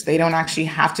operators. They don't actually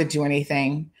have to do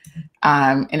anything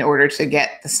in order to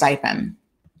get the stipend.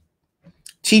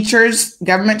 Teachers,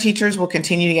 government teachers will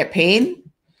continue to get paid.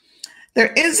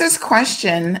 There is this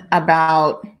question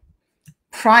about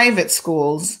private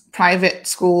schools and private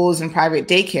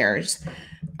daycares,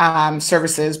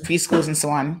 services, preschools, and so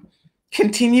on,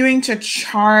 continuing to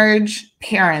charge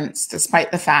parents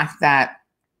despite the fact that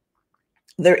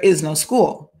there is no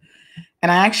school.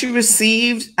 And I actually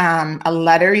received a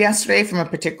letter yesterday from a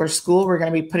particular school. We're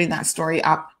going to be putting that story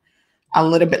up a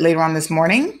little bit later on this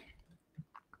morning,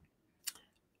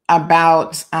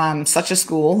 about such a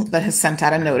school that has sent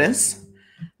out a notice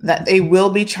that they will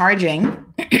be charging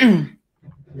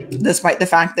despite the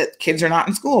fact that kids are not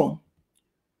in school.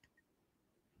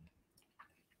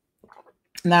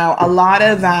 Now, a lot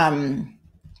of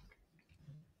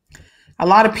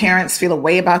parents feel a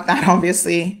way about that,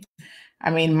 obviously. I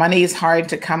mean, money is hard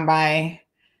to come by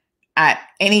at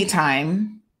any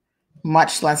time,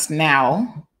 much less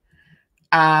now,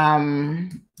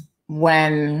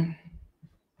 when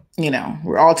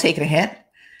we're all taking a hit.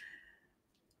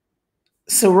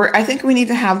 So I think we need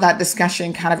to have that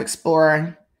discussion, kind of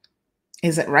explore,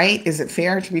 is it right? Is it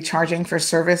fair to be charging for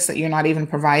service that you're not even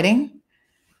providing?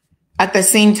 At the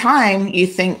same time, you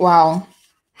think, well,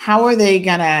 how are they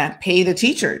going to pay the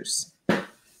teachers?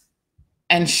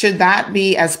 And should that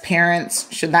be, as parents,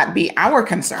 should that be our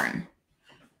concern?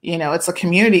 It's a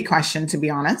community question, to be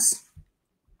honest.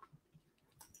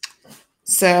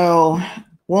 So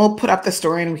we'll put up the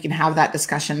story and we can have that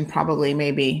discussion probably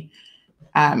maybe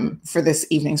for this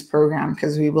evening's program,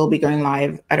 because we will be going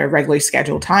live at our regularly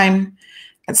scheduled time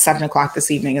at 7 o'clock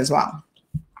this evening as well.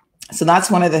 So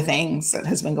that's one of the things that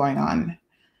has been going on.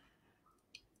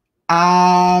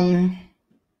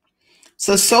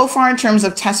 So far in terms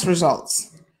of test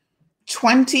results,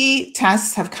 20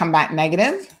 tests have come back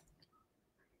negative,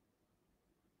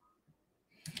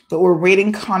 but we're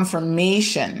waiting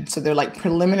confirmation. So they're like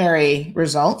preliminary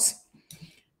results.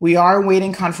 We are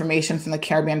waiting confirmation from the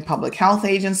Caribbean Public Health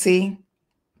Agency.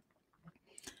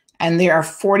 And there are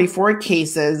 44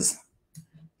 cases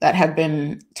that have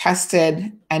been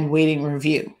tested and waiting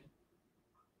review.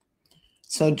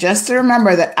 So just to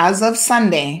remember that as of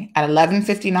Sunday at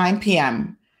 11:59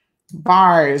 p.m.,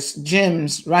 bars,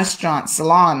 gyms, restaurants,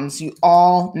 salons, you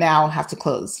all now have to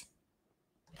close.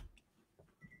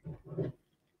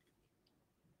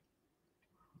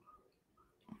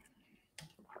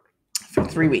 For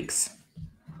 3 weeks.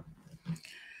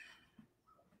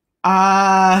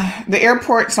 The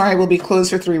airport, sorry, will be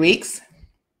closed for 3 weeks.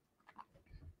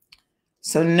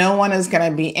 So no one is going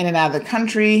to be in and out of the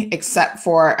country except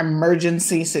for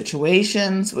emergency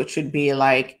situations, which would be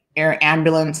like air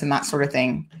ambulance and that sort of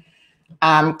thing.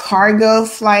 Cargo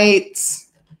flights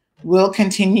will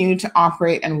continue to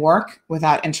operate and work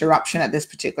without interruption at this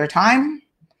particular time.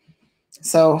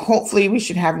 So hopefully we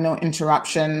should have no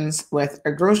interruptions with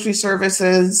our grocery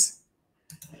services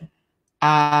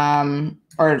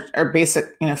or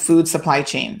basic, food supply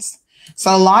chains.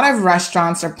 So a lot of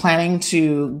restaurants are planning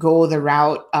to go the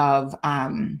route of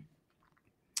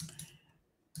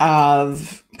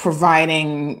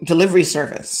providing delivery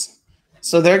service.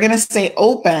 So they're going to stay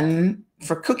open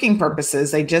for cooking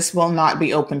purposes. They just will not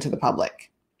be open to the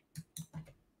public.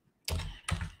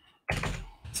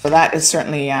 So that is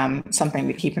certainly something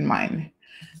to keep in mind.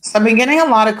 So I've been getting a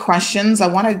lot of questions. I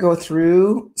want to go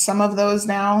through some of those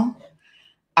now.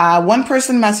 One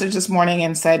person messaged this morning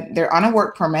and said they're on a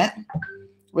work permit,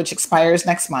 which expires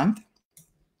next month.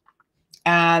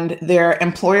 And their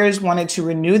employers wanted to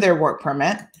renew their work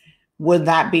permit. Would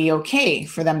that be okay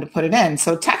for them to put it in?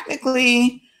 So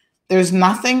technically, there's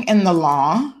nothing in the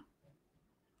law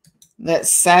that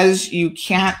says you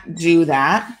can't do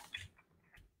that.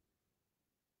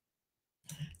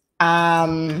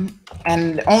 And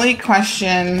the only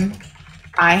question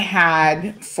I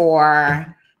had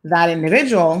for that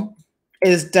individual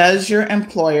is, does your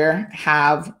employer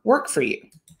have work for you?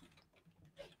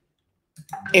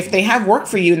 If they have work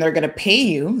for you and they're going to pay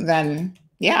you, then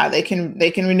yeah, they can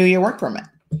renew your work permit.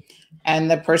 And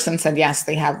the person said, yes,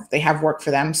 they have work for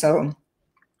them. So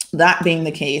that being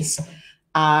the case,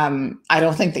 I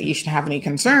don't think that you should have any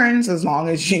concerns as long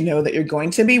as you know that you're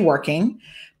going to be working,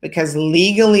 because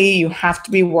legally you have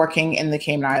to be working in the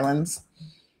Cayman Islands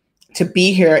to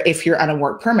be here if you're on a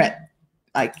work permit.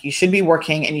 Like, you should be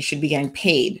working and you should be getting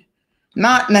paid.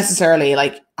 Not necessarily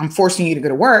like I'm forcing you to go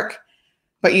to work,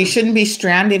 but you shouldn't be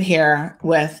stranded here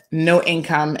with no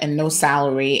income and no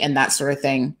salary and that sort of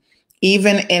thing,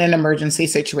 even in an emergency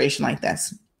situation like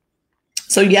this.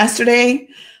 So yesterday,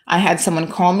 I had someone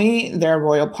call me. They're a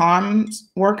Royal Palms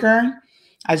worker.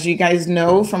 As you guys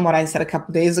know from what I said a couple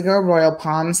of days ago, Royal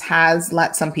Palms has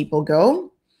let some people go.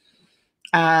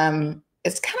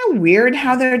 It's kind of weird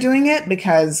how they're doing it,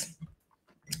 because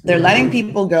they're letting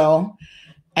people go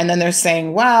and then they're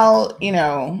saying, well,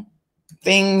 when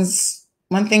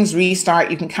things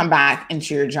restart, you can come back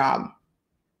into your job.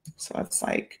 So it's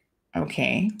like,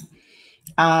 okay.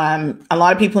 A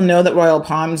lot of people know that Royal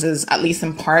Palms is, at least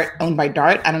in part, owned by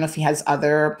DART. I don't know if he has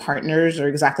other partners or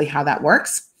exactly how that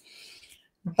works.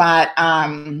 But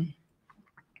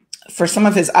for some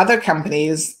of his other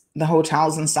companies, the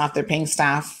hotels and stuff, they're paying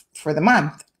staff for the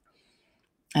month.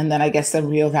 And then I guess they'll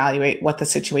reevaluate what the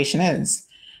situation is.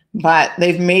 But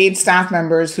they've made staff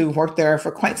members who've worked there for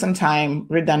quite some time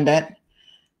redundant,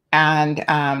 and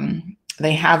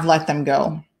they have let them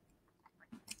go.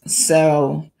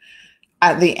 So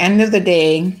at the end of the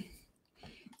day,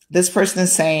 this person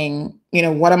is saying,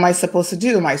 what am I supposed to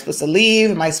do? Am I supposed to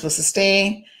leave? Am I supposed to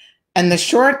stay? And the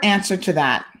short answer to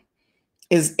that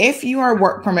is, if you are a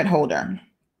work permit holder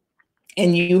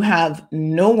and you have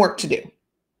no work to do,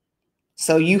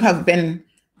 so you have been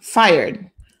fired,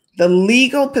 the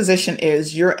legal position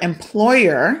is your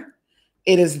employer,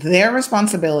 it is their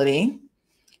responsibility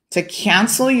to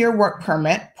cancel your work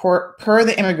permit per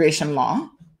the immigration law.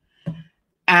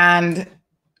 And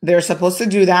they're supposed to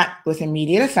do that with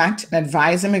immediate effect and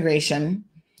advise immigration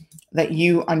that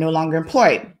you are no longer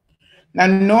employed. Now,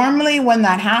 normally when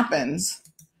that happens,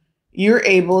 you're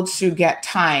able to get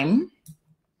time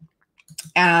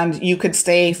and you could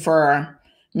stay for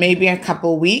maybe a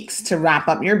couple weeks to wrap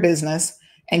up your business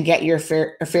and get your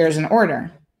affairs in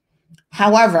order.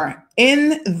 However,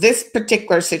 in this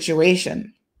particular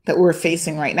situation that we're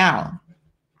facing right now,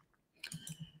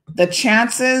 the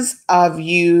chances of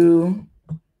you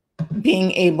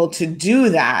being able to do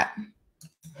that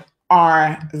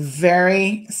are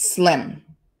very slim,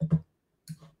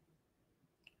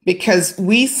 because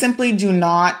we simply do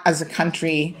not, as a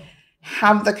country,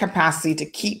 have the capacity to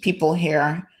keep people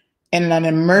here in an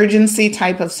emergency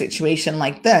type of situation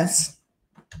like this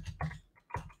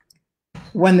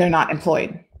when they're not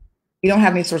employed. You don't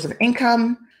have any source of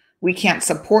income. We can't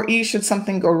support you should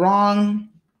something go wrong.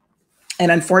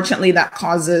 And unfortunately, that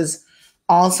causes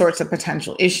all sorts of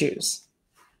potential issues.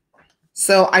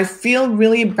 So I feel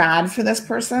really bad for this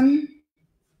person.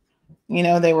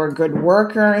 They were a good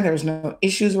worker. There's no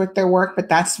issues with their work, but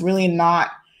that's really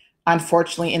not,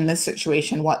 unfortunately, in this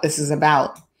situation, what this is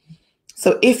about.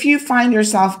 So if you find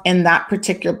yourself in that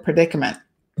particular predicament,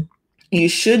 you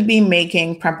should be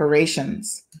making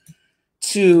preparations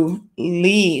to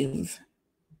leave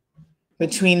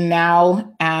between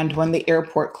now and when the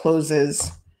airport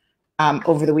closes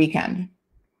over the weekend,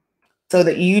 so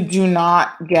that you do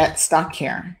not get stuck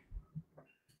here.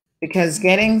 Because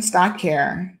getting stuck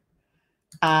here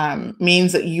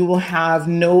means that you will have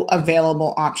no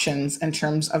available options in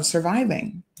terms of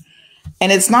surviving.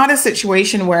 And it's not a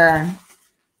situation where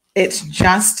it's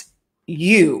just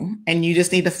you and you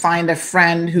just need to find a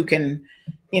friend who can,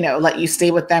 let you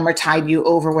stay with them or tide you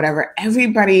over, whatever.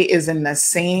 Everybody is in the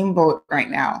same boat right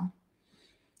now.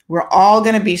 We're all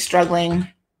going to be struggling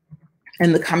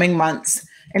in the coming months.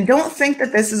 And don't think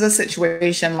that this is a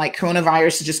situation like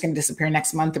coronavirus is just going to disappear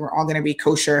next month and we're all going to be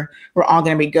kosher. We're all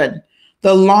going to be good.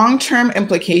 The long-term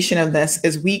implication of this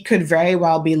is we could very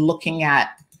well be looking at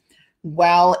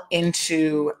well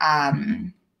into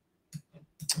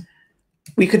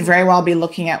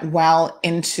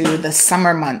the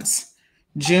summer months,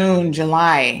 June,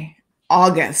 July,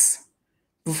 August,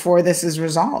 before this is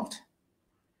resolved.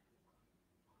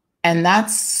 And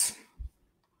that's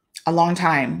a long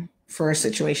time for a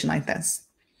situation like this.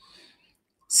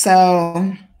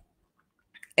 So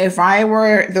if I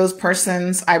were those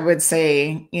persons, I would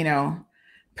say,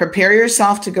 prepare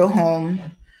yourself to go home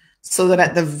so that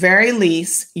at the very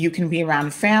least you can be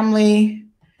around family.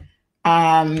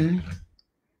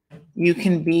 You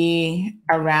can be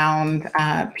around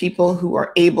people who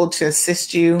are able to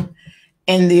assist you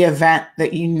in the event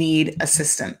that you need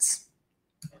assistance.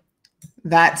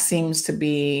 That seems to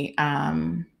be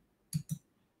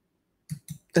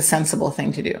the sensible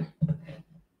thing to do.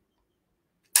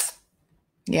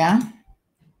 Yeah.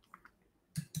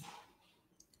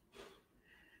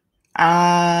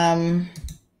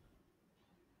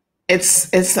 It's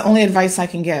the only advice I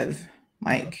can give.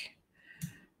 I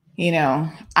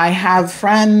have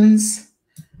friends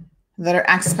that are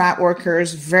expat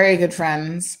workers, very good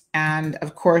friends. And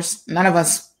of course, none of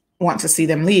us want to see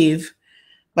them leave.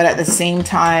 But at the same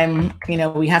time,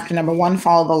 we have to, number one,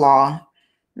 follow the law.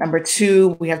 Number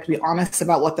two, we have to be honest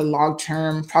about what the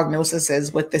long-term prognosis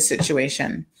is with this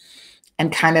situation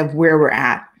and kind of where we're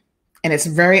at. And it's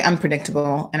very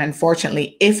unpredictable. And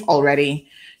unfortunately, if already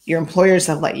your employers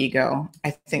have let you go,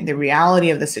 I think the reality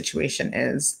of the situation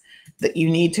is that you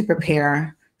need to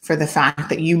prepare for the fact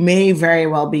that you may very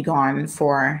well be gone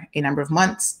for a number of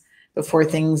months before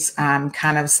things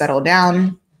kind of settle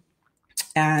down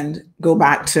and go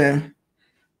back to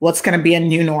what's going to be a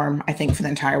new norm, I think, for the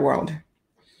entire world.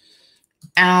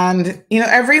 And,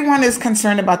 everyone is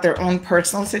concerned about their own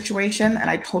personal situation. And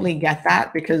I totally get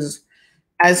that, because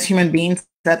as human beings,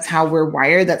 that's how we're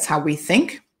wired. That's how we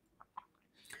think.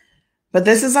 But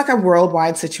this is like a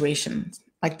worldwide situation.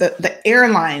 Like the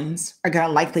airlines are going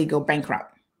to likely go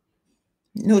bankrupt.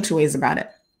 No two ways about it.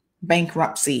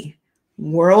 Bankruptcy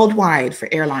worldwide for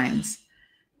airlines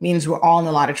means we're all in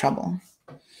a lot of trouble.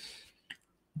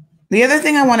 The other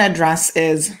thing I want to address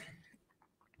is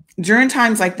during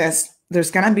times like this,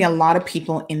 there's going to be a lot of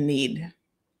people in need.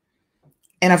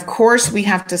 And of course, we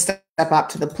have to step up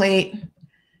to the plate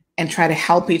and try to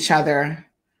help each other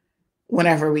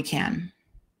whenever we can.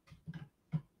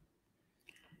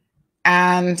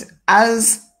 And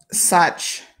as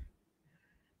such,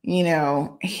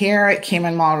 here at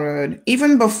Cayman Mall Road,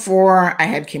 even before I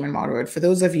had Cayman Mall Road, for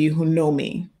those of you who know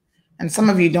me, and some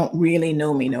of you don't really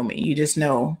know me, you just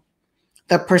know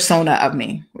the persona of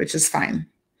me, which is fine.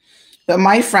 But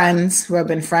my friends who I've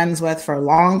been friends with for a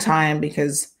long time,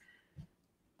 because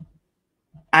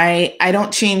I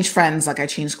don't change friends like I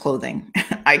change clothing.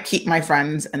 I keep my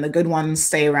friends, and the good ones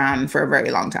stay around for a very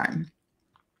long time.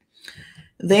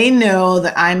 They know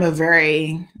that I'm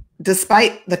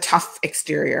despite the tough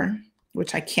exterior,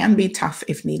 which I can be tough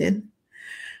if needed,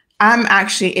 I'm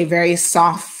actually a very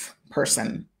soft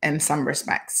person in some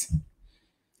respects.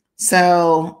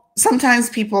 So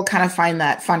sometimes people kind of find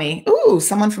that funny. Ooh,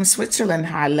 someone from Switzerland.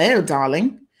 Hello,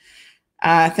 darling.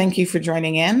 Thank you for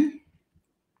joining in.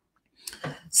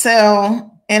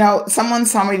 So, someone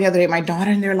saw me the other day, my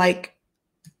daughter, and they're like,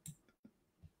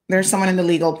 there's someone in the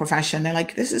legal profession. They're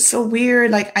like, this is so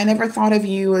weird. Like, I never thought of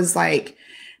you as like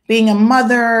being a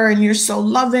mother, and you're so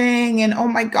loving. And oh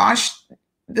my gosh,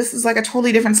 this is like a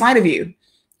totally different side of you.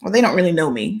 Well, they don't really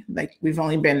know me. Like, we've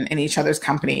only been in each other's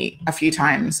company a few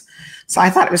times. So I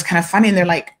thought it was kind of funny. And they're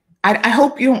like, I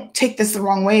hope you don't take this the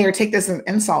wrong way or take this as an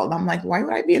insult. I'm like, why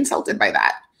would I be insulted by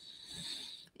that?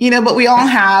 But we all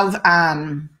have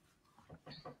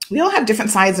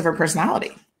different sides of our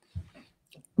personality.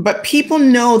 But people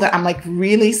know that I'm like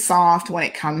really soft when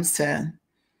it comes to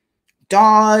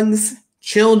dogs,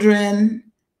 children,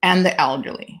 and the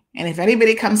elderly. And if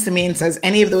anybody comes to me and says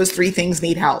any of those three things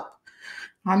need help,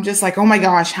 I'm just like, oh my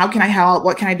gosh, how can I help?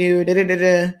 What can I do? Da, da, da,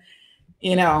 da.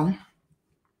 You know,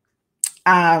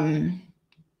 I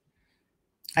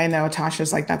know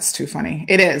Tasha's like, that's too funny.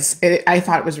 It is. I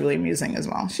thought it was really amusing as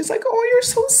well. She's like, oh, you're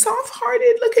so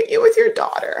soft-hearted. Look at you with your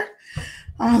daughter.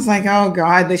 I was like, oh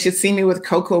God, they should see me with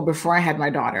Coco before I had my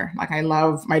daughter. Like, I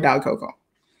love my dog, Coco.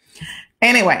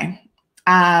 Anyway,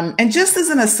 and just as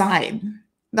an aside,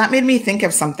 that made me think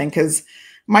of something because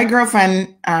my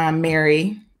girlfriend,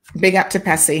 Mary, big up to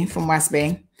Pessy from West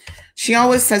Bay, she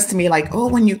always says to me like, oh,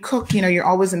 when you cook, you know, you're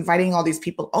always inviting all these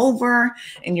people over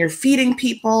and you're feeding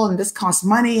people and this costs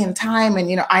money and time. And,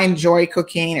 you know, I enjoy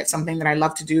cooking. It's something that I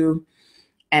love to do.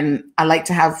 And I like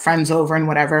to have friends over and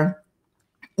whatever.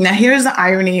 Now, here's the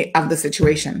irony of the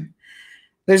situation.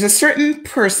 There's a certain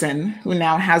person who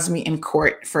now has me in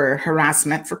court for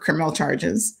harassment for criminal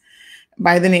charges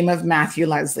by the name of Matthew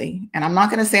Leslie. And I'm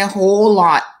not going to say a whole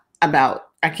lot about,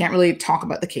 I can't really talk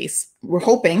about the case. We're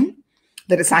hoping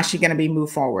that it's actually going to be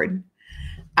moved forward.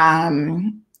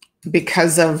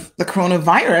 Because of the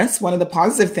coronavirus, one of the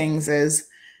positive things is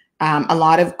a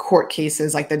lot of court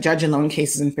cases, like the judge alone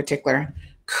cases in particular,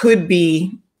 could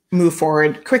be moved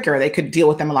forward quicker. They could deal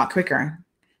with them a lot quicker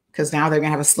because now they're going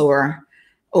to have a slower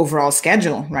overall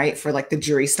schedule, right? For like the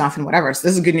jury stuff and whatever. So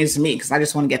this is good news to me because I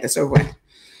just want to get this over with.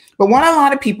 But what a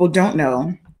lot of people don't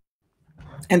know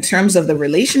in terms of the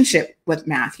relationship with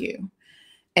Matthew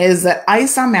is that I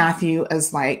saw Matthew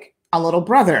as like a little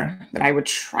brother that I would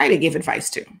try to give advice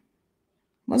to.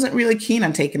 Wasn't really keen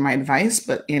on taking my advice,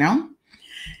 but you know.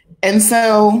 And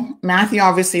so Matthew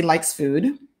obviously likes food.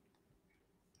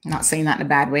 I'm not saying that in a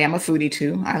bad way. I'm a foodie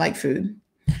too. I like food.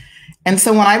 And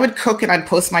so when I would cook and I'd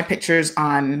post my pictures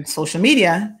on social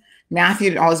media, Matthew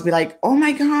would always be like, oh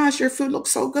my gosh, your food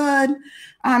looks so good.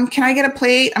 Can I get a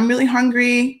plate? I'm really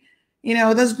hungry. You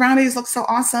know, those brownies look so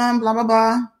awesome, blah, blah,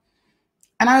 blah.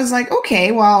 And I was like,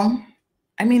 okay, well,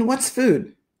 I mean, what's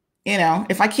food? You know,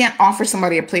 if I can't offer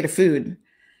somebody a plate of food,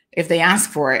 if they ask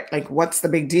for it, like, what's the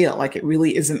big deal? Like, it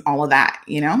really isn't all of that,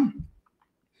 you know?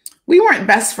 We weren't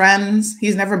best friends.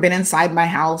 He's never been inside my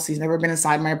house. He's never been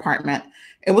inside my apartment.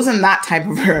 It wasn't that type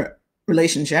of a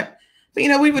relationship. But, you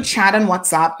know, we would chat on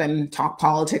WhatsApp and talk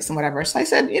politics and whatever. So I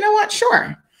said, you know what?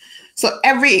 Sure. So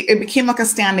it became like a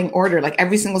standing order. Like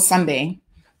every single Sunday,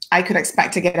 I could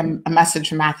expect to get a message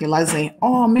from Matthew Leslie.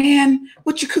 Oh man,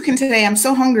 what you cooking today? I'm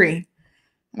so hungry.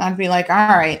 And I'd be like,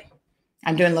 all right,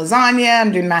 I'm doing lasagna.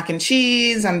 I'm doing mac and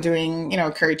cheese. I'm doing, you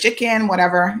know, curry chicken,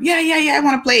 whatever. Yeah. I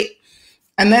want a plate.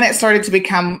 And then it started to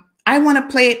become, I want a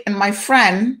plate. And my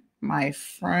friend,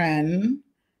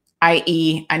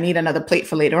 i.e. I need another plate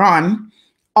for later on,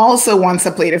 also wants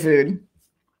a plate of food.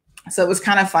 So it was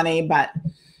kind of funny, but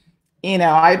you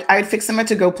know, I'd fix him a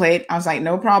to-go plate. I was like,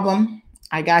 no problem.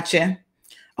 I got you.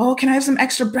 Oh, can I have some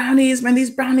extra brownies? Man,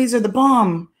 these brownies are the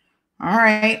bomb. All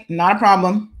right, not a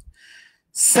problem.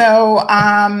 So,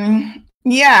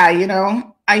 yeah, you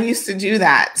know, I used to do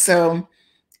that. So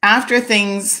after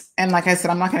things, and like I said,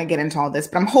 I'm not going to get into all this,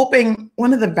 but I'm hoping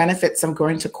one of the benefits of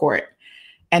going to court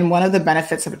and one of the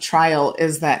benefits of a trial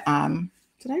is that,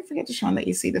 did I forget to show on the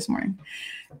AC this morning?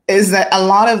 Is that a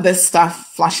lot of this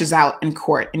stuff flushes out in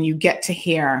court and you get to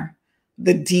hear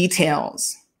the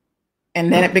details.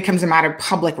 And then it becomes a matter of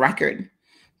public record.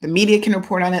 The media can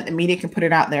report on it. The media can put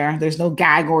it out there. There's no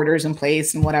gag orders in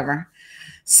place and whatever.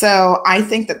 So I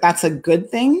think that that's a good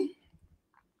thing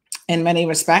in many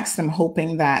respects. I'm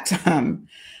hoping that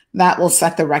that will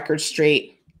set the record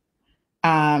straight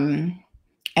in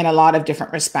a lot of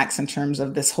different respects in terms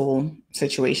of this whole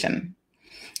situation.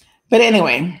 But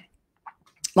anyway,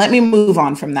 let me move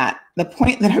on from that. The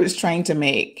point that I was trying to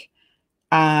make,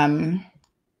 yeah,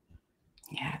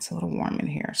 it's a little warm in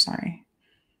here. Sorry.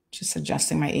 Just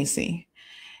adjusting my AC.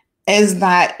 Is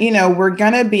that, you know, we're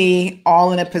going to be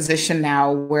all in a position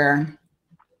now where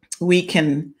we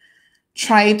can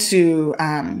try to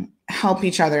help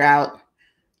each other out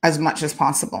as much as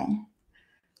possible.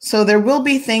 So there will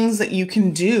be things that you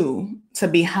can do to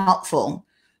be helpful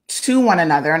to one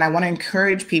another. And I want to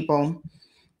encourage people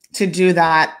to do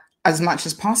that as much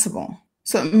as possible.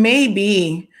 So it may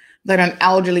be that an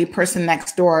elderly person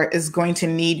next door is going to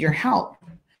need your help.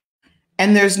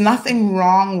 And there's nothing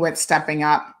wrong with stepping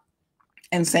up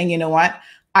and saying, you know what,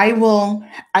 I will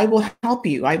help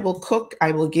you. I will cook.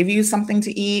 I will give you something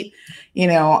to eat. You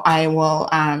know, I will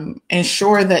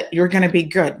ensure that you're going to be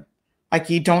good. Like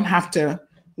you don't have to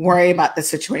worry about the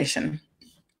situation.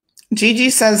 Gigi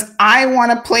says, I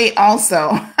want a plate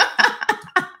also.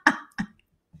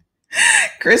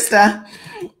 Krista,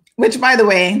 which by the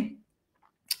way,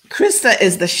 Krista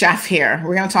is the chef here.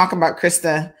 We're going to talk about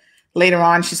Krista later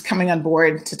on, she's coming on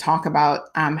board to talk about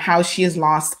how she has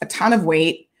lost a ton of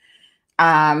weight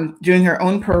doing her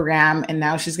own program. And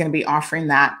now she's going to be offering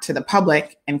that to the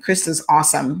public. And Krista's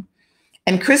awesome.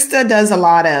 And Krista does a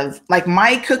lot of, like,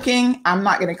 my cooking. I'm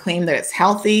not going to claim that it's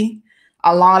healthy.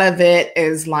 A lot of it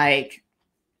is like,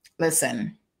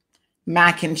 listen,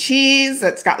 mac and cheese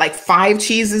that's got like 5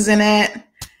 cheeses in it.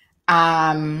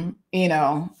 You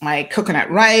know, my coconut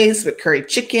rice with curry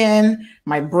chicken,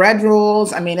 my bread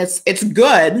rolls. I mean, it's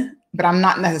good, but I'm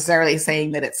not necessarily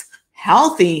saying that it's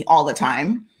healthy all the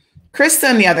time. Krista,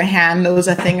 on the other hand, knows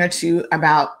a thing or two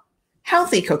about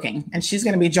healthy cooking, and she's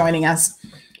going to be joining us.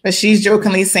 But she's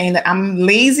jokingly saying that I'm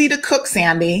lazy to cook,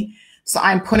 Sandy, so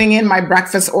I'm putting in my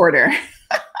breakfast order.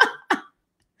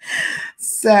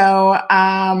 So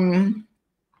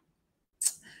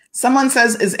someone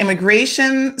says, is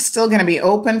immigration still going to be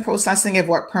open? Processing of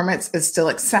work permits is still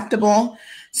acceptable.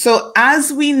 So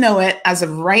as we know it, as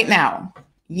of right now,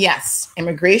 yes,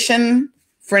 immigration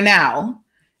for now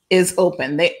is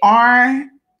open. They are,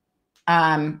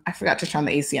 I forgot to turn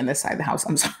the AC on this side of the house.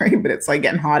 I'm sorry, but it's like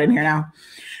getting hot in here now.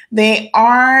 They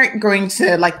are going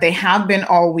to, like they have been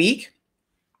all week,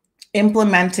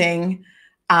 implementing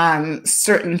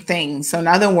certain things. So in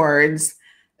other words,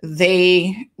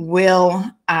 they will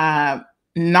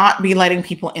not be letting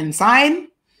people inside.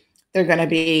 They're going to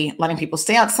be letting people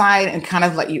stay outside and kind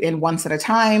of let you in one at a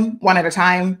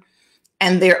time.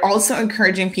 And they're also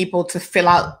encouraging people to fill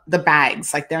out the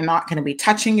bags. Like, they're not going to be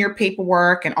touching your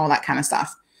paperwork and all that kind of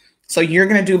stuff. So you're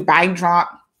going to do bag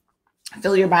drop,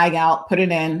 fill your bag out, put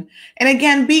it in. And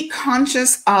again, be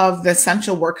conscious of the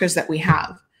essential workers that we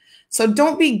have. So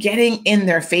don't be getting in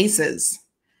their faces,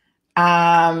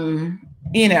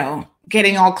 you know,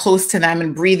 getting all close to them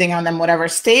and breathing on them, whatever.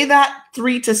 Stay that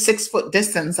 3 to 6 foot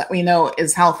distance that we know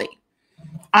is healthy.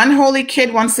 Unholy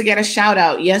Kid wants to get a shout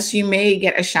out. Yes, you may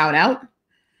get a shout out.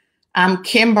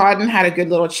 Kim Barden had a good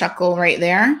little chuckle right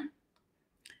there.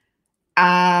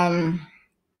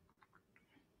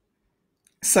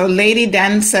 So Lady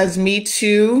Den says, me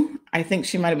too. I think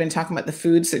she might have been talking about the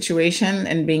food situation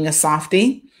and being a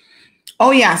softie.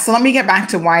 Oh yeah, so let me get back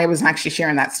to why I was actually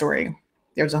sharing that story.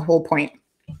 There's a whole point.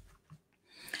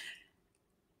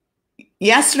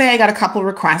 Yesterday, I got a couple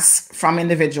requests from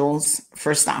individuals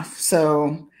for stuff.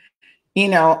 So, you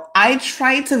know, I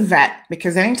try to vet,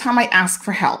 because anytime I ask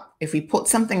for help, if we put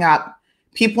something up,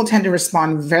 people tend to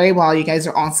respond very well. You guys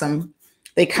are awesome.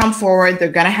 They come forward. They're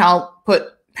going to help put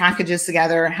packages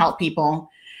together, help people.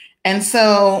 And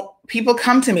so people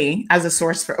come to me as a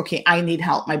source for, okay, I need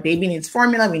help. My baby needs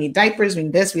formula. We need diapers. We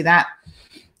need this, we that.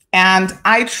 And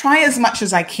I try as much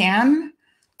as I can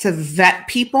to vet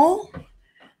people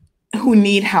who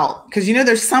need help. Because, you know,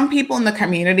 there's some people in the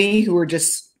community who are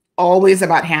just always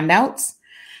about handouts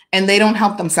and they don't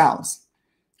help themselves.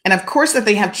 And of course, if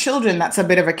they have children, that's a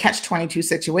bit of a catch-22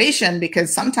 situation,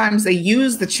 because sometimes they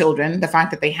use the children, the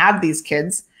fact that they have these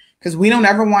kids, because we don't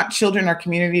ever want children in our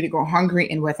community to go hungry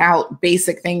and without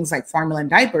basic things like formula and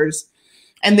diapers.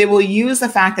 And they will use the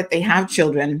fact that they have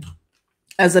children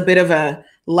as a bit of a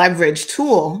leverage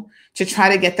tool to try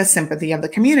to get the sympathy of the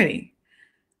community.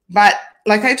 But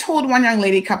like I told one young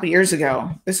lady a couple of years ago,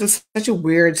 this was such a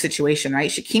weird situation,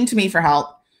 right? She came to me for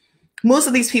help. Most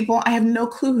of these people, I have no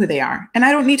clue who they are. And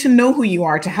I don't need to know who you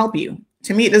are to help you.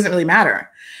 To me, it doesn't really matter.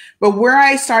 But where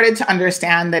I started to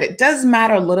understand that it does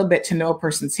matter a little bit to know a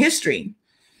person's history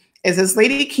is this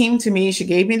lady came to me. She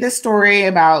gave me this story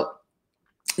about,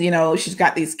 you know, she's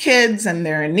got these kids and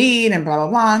they're in need and blah, blah,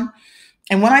 blah.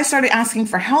 And when I started asking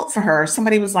for help for her,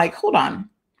 somebody was like, hold on.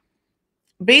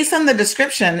 Based on the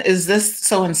description, is this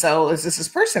so-and-so? Is this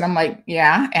person? I'm like,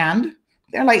 yeah. And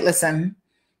they're like, listen,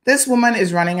 this woman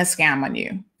is running a scam on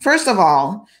you. First of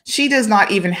all, she does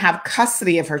not even have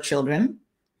custody of her children.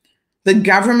 The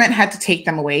government had to take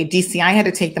them away. DCI had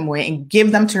to take them away and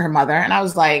give them to her mother. And I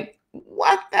was like,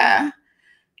 what the?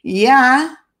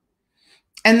 Yeah.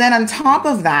 And then on top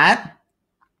of that,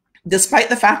 despite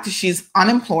the fact that she's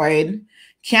unemployed,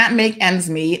 can't make ends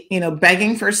meet, you know,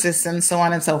 begging for assistance, so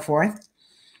on and so forth,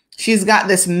 she's got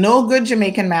this no good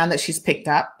Jamaican man that she's picked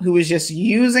up who is just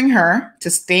using her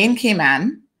to stay in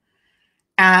Cayman.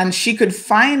 And she could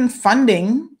find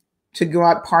funding to go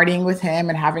out partying with him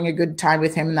and having a good time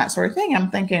with him and that sort of thing. I'm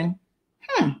thinking,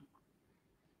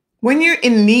 when you're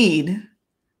in need,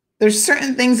 there's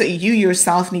certain things that you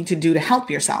yourself need to do to help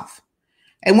yourself.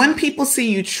 And when people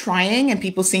see you trying and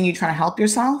people seeing you trying to help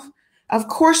yourself, of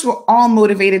course, we're all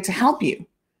motivated to help you.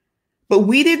 But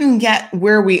we didn't get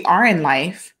where we are in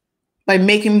life by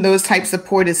making those types of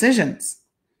poor decisions.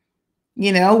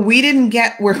 You know, we didn't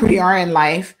get where we are in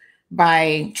life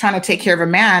by trying to take care of a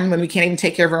man when we can't even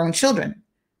take care of our own children.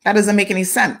 That doesn't make any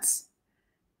sense.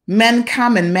 Men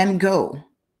come and men go.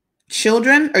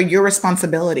 Children are your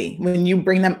responsibility. When you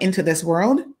bring them into this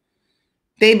world,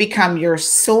 they become your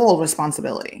sole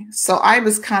responsibility. So I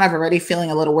was kind of already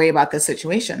feeling a little way about this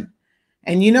situation.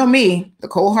 And you know me, the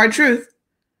cold hard truth.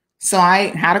 So I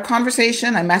had a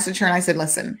conversation. I messaged her and I said,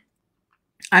 listen,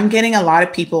 I'm getting a lot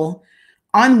of people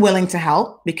unwilling to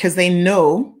help because they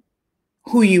know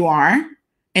who you are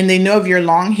and they know of your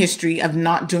long history of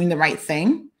not doing the right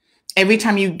thing. Every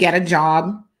time you get a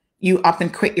job, you up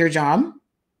and quit your job.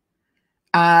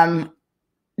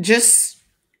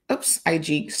 Oops,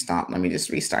 IG stop. Let me just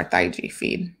restart the IG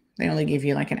feed. They only give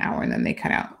you like an hour and then they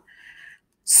cut out.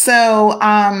 So,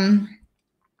 I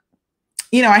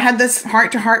had this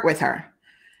heart to heart with her.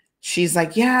 She's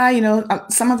like, yeah,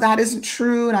 some of that isn't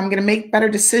true. And I'm going to make better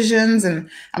decisions. And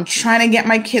I'm trying to get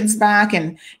my kids back.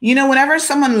 And, whenever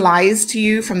someone lies to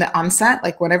you from the onset,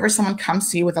 like whenever someone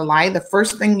comes to you with a lie, the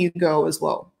first thing you go is,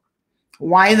 whoa,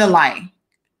 why the lie?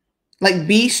 Like,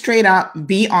 be straight up,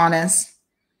 be honest.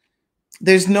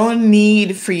 There's no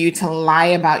need for you to lie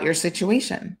about your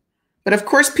situation. But of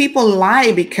course, people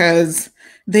lie because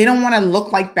they don't want to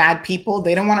look like bad people.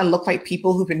 They don't want to look like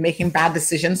people who've been making bad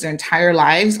decisions their entire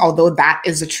lives, although that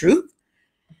is the truth.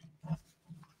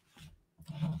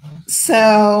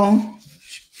 So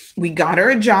we got her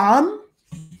a job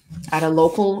at a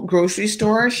local grocery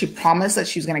store. She promised that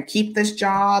she was going to keep this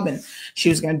job and she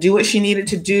was going to do what she needed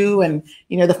to do. And,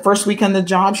 the first week on the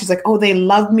job, she's like, oh, they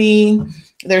love me.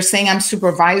 They're saying I'm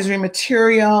supervisory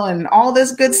material and all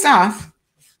this good stuff.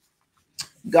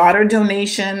 Got her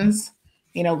donations,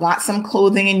 got some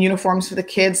clothing and uniforms for the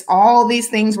kids. All these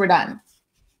things were done.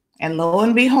 And lo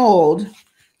and behold,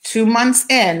 2 months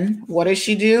in, what does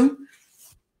she do?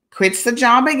 Quits the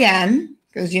job again.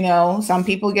 Because, some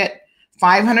people get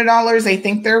 $500. They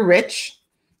think they're rich.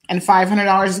 And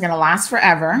 $500 is going to last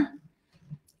forever.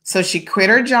 So she quit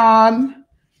her job.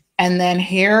 And then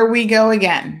here we go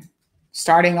again,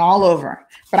 starting all over.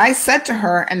 But I said to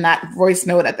her in that voice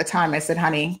note at the time, I said,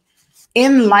 honey,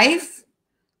 in life,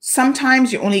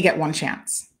 sometimes you only get one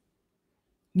chance.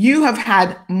 You have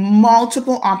had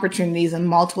multiple opportunities and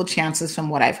multiple chances from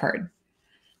what I've heard.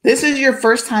 This is your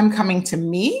first time coming to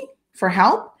me for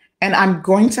help, and I'm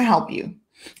going to help you.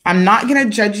 I'm not going to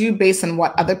judge you based on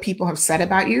what other people have said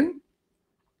about you,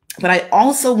 but I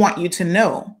also want you to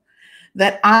know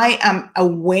that I am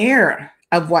aware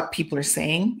of what people are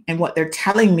saying and what they're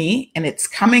telling me, and it's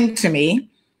coming to me.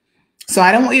 So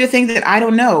I don't want you to think that I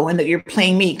don't know and that you're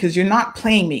playing me, because you're not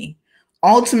playing me.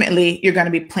 Ultimately, you're going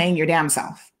to be playing your damn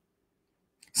self.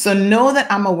 So know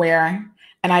that I'm aware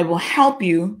and I will help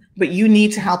you, but you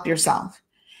need to help yourself.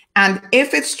 And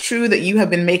if it's true that you have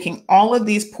been making all of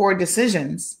these poor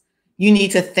decisions, you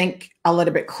need to think a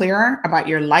little bit clearer about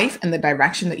your life and the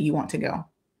direction that you want to go.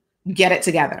 Get it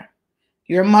together.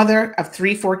 You're a mother of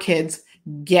 3-4 kids.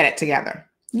 Get it together.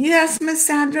 Yes, Miss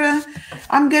Sandra,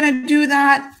 I'm going to do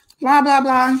that. Blah, blah,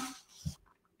 blah.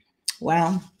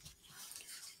 Well,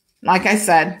 like I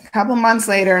said, a couple months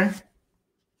later,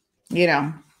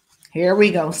 here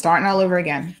we go, starting all over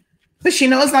again. But she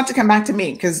knows not to come back to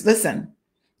me because, listen,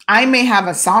 I may have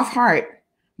a soft heart,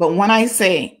 but when I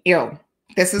say,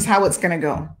 this is how it's going to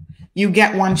go, you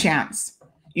get one chance.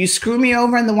 You screw me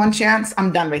over in the one chance,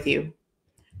 I'm done with you.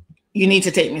 You need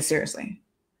to take me seriously,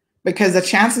 because the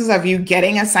chances of you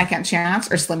getting a second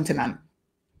chance are slim to none.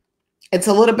 It's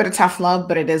a little bit of tough love,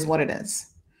 but it is what it is.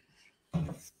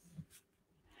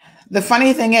 The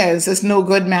funny thing is, this no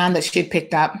good man that she had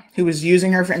picked up who was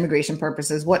using her for immigration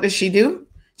purposes, what does she do?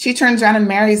 She turns around and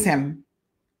marries him.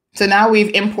 So now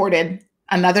we've imported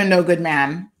another no good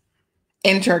man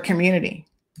into our community.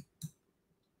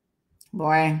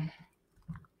 Boy,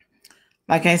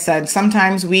 like I said,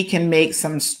 sometimes we can make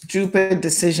some stupid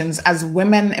decisions as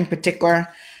women in particular.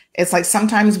 It's like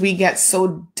sometimes we get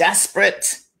so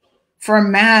desperate for a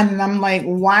man. And I'm like,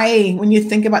 why? When you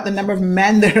think about the number of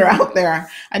men that are out there,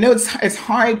 I know it's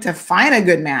hard to find a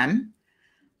good man,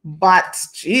 but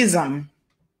geez,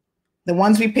 the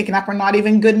ones we picking up are not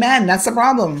even good men. That's the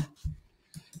problem.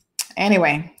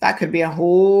 Anyway, that could be a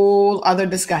whole other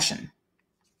discussion.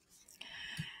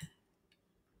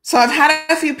 So I've had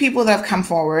a few people that have come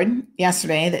forward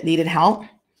yesterday that needed help.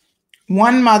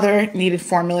 One mother needed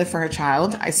formula for her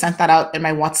child. I sent that out in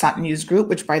my WhatsApp news group,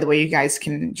 which, by the way, you guys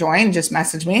can join. Just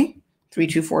message me,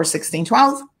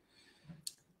 324-1612.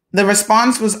 The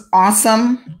response was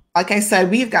awesome. Like I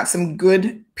said, we've got some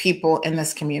good people in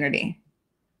this community.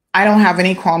 I don't have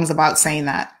any qualms about saying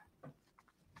that.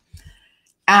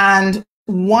 And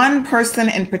one person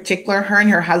in particular, her and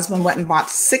her husband went and bought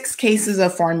 6 cases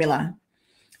of formula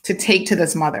to take to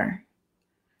this mother.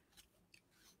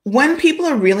 when people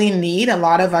are really in need, a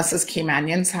lot of us as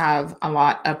Caymanians have a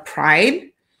lot of pride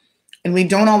and we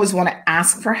don't always want to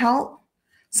ask for help.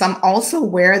 So I'm also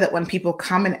aware that when people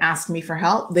come and ask me for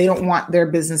help, they don't want their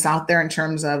business out there in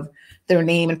terms of their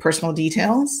name and personal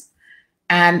details.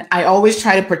 And I always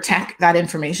try to protect that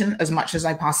information as much as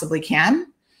I possibly can.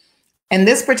 In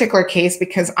this particular case,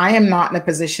 because I am not in a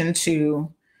position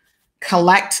to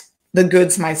collect the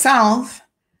goods myself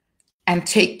and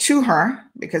take to her,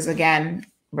 because again,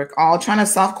 we're all trying to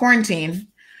self-quarantine,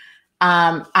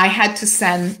 I had to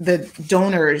send the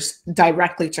donors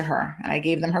directly to her. And I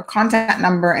gave them her contact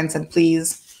number and said,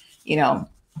 please,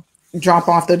 drop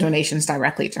off the donations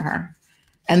directly to her.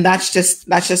 And that's just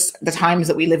the times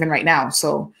that we live in right now.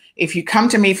 So if you come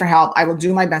to me for help, I will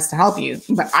do my best to help you,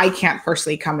 but I can't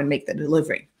personally come and make the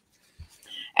delivery.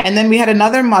 And then we had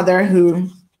another mother who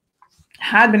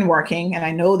had been working, and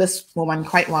I know this woman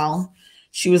quite well.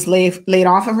 She was laid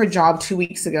off of her job 2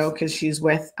 weeks ago because she's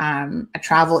with a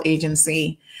travel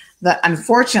agency that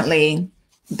unfortunately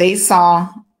they saw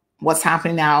what's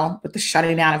happening now with the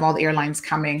shutting down of all the airlines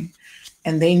coming.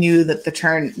 And they knew that the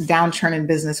downturn in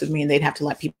business would mean they'd have to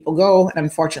let people go. And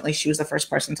unfortunately, she was the first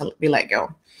person to be let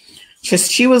go.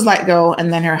 She was let go.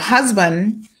 And then her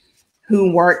husband,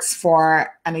 who works for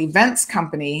an events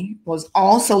company, was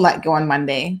also let go on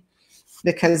Monday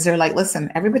because they're like,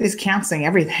 listen, everybody's canceling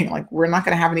everything. Like, we're not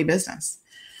going to have any business.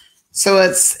 So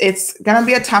it's going to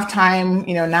be a tough time.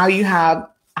 Now you have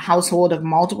a household of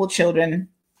multiple children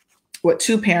with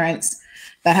two parents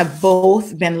that have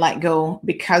both been let go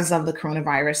because of the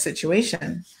coronavirus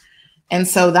situation. And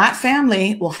so that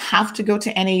family will have to go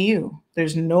to NAU.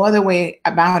 There's no other way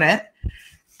about it.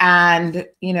 And,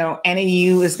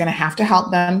 NAU is going to have to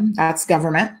help them. That's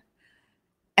government.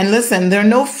 And listen, there are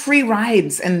no free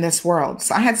rides in this world.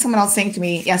 So I had someone else saying to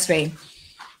me yesterday,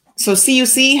 so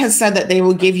CUC has said that they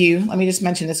will give you, let me just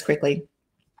mention this quickly.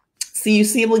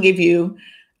 CUC will give you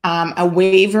a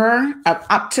waiver of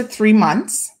up to 3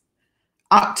 months,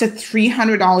 up to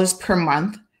 $300 per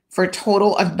month for a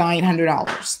total of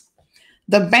 $900.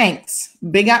 The banks,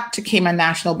 big up to Cayman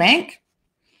National Bank,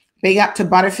 big up to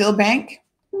Butterfield Bank.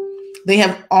 They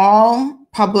have all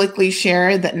publicly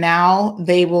shared that now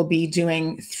they will be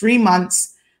doing 3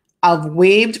 months of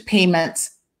waived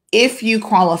payments if you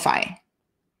qualify.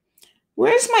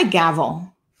 Where's my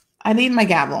gavel? I need my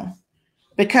gavel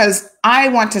because I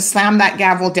want to slam that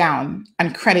gavel down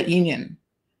on credit union.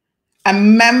 A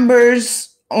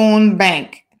members owned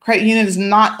bank. Credit union is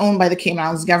not owned by the Cayman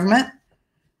Islands government.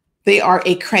 They are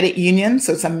a credit union,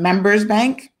 so it's a members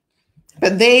bank.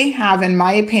 But they have, in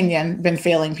my opinion, been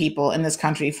failing people in this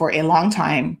country for a long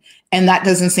time, and that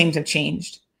doesn't seem to have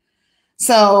changed.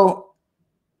 So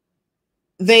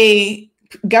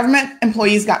government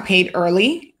employees got paid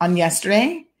early on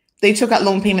yesterday. They took out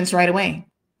loan payments right away.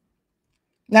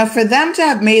 Now, for them to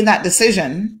have made that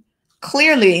decision,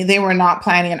 clearly, they were not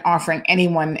planning on offering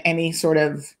anyone any sort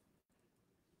of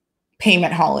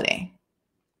payment holiday.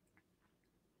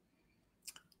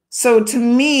 So to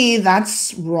me,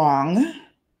 that's wrong.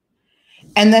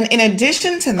 And then in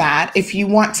addition to that, if you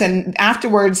want to,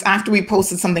 afterwards, after we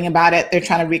posted something about it, they're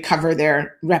trying to recover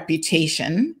their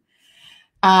reputation.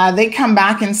 They come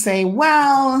back and say,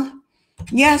 well,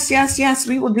 yes,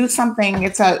 we will do something.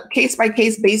 It's a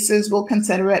case-by-case basis. We'll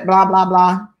consider it, blah, blah,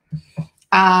 blah.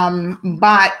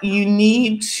 But you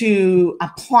need to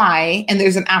apply, and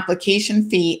there's an application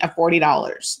fee of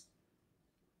 $40.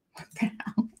 What the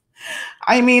hell?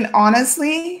 I mean,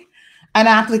 honestly, an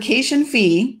application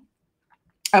fee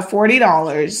of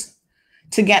 $40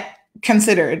 to get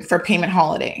considered for payment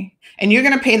holiday, and you're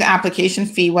going to pay the application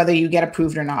fee whether you get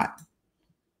approved or not.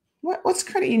 What's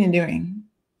credit union doing?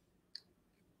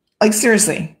 Like,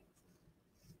 seriously.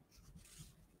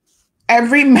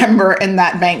 Every member in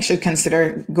that bank should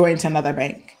consider going to another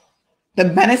bank. The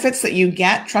benefits that you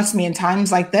get, trust me, in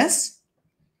times like this,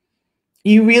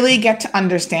 you really get to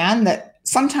understand that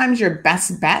sometimes your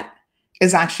best bet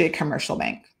is actually a commercial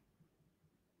bank.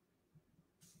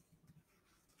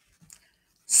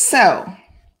 So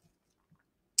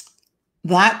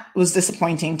that was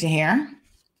disappointing to hear.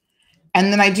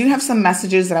 And then I do have some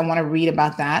messages that I want to read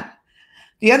about that.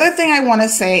 The other thing I want to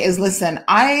say is, listen,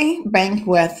 I bank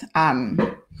with, I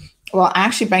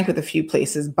actually bank with a few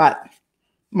places, but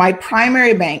my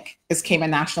primary bank is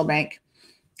Cayman National Bank,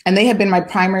 and they have been my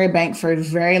primary bank for a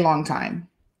very long time.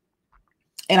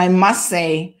 And I must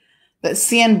say that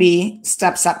CNB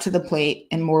steps up to the plate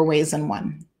in more ways than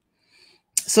one.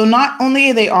 So not only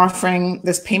are they offering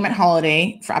this payment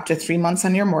holiday for up to 3 months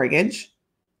on your mortgage,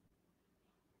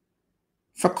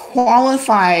 for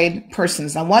qualified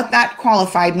persons. Now, what that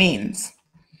qualified means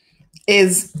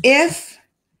is if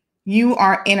you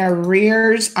are in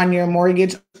arrears on your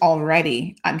mortgage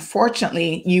already.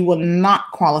 Unfortunately, you will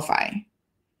not qualify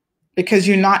because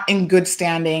you're not in good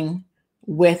standing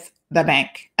with the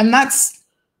bank. And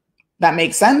that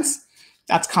makes sense.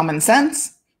 That's common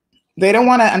sense. They don't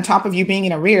want to, on top of you being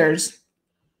in arrears,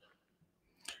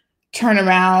 turn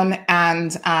around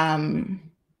and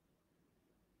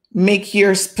make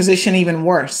your position even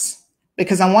worse.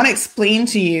 Because I want to explain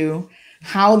to you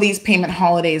how these payment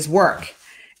holidays work.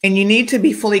 And you need to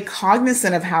be fully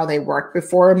cognizant of how they work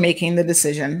before making the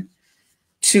decision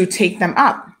to take them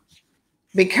up.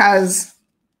 Because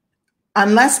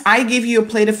unless I give you a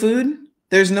plate of food,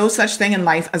 there's no such thing in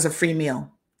life as a free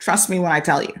meal. Trust me when I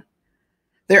tell you.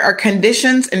 There are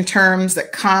conditions and terms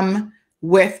that come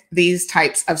with these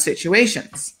types of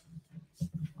situations.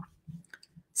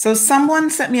 So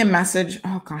someone sent me a message.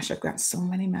 Oh gosh, I've got so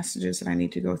many messages that I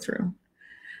need to go through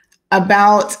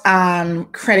about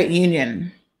credit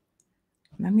union.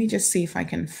 Let me just see if I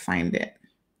can find it.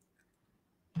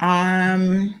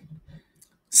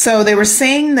 So they were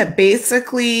saying that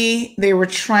basically they were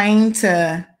trying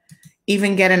to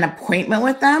even get an appointment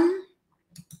with them.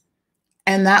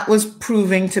 And that was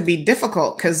proving to be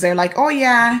difficult because they're like, oh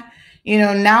yeah,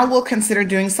 now we'll consider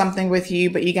doing something with you,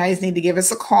 but you guys need to give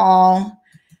us a call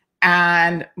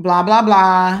and blah, blah,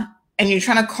 blah. And you're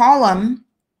trying to call them.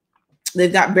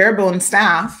 They've got bare bones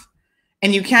staff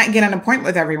and you can't get an appointment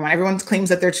with everyone. Everyone claims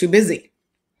that they're too busy.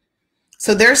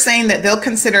 So they're saying that they'll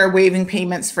consider waiving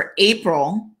payments for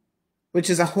April, which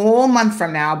is a whole month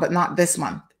from now, but not this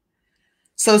month.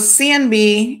 So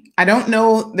CNB, I don't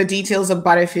know the details of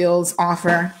Butterfield's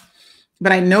offer,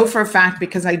 but I know for a fact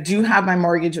because I do have my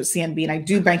mortgage with CNB and I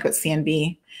do bank with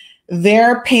CNB.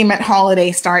 Their payment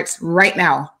holiday starts right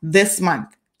now, this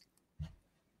month.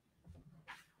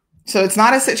 So it's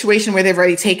not a situation where they've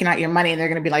already taken out your money and they're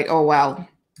going to be like, oh, well,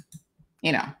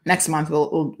 next month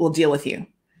we'll deal with you.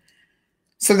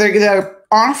 So they're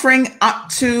offering up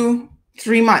to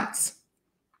 3 months.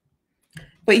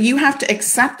 But you have to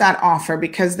accept that offer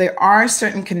because there are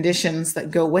certain conditions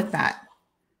that go with that.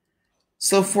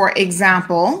 So for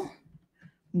example,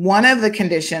 one of the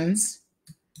conditions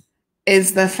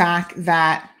is the fact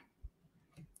that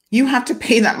you have to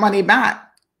pay that money back.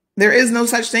 There is no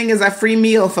such thing as a free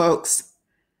meal, folks.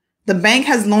 The bank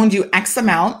has loaned you X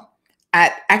amount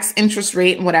at X interest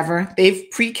rate and whatever. They've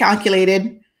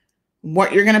pre-calculated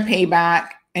what you're going to pay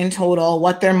back in total,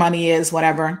 what their money is,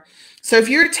 whatever. So if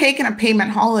you're taking a payment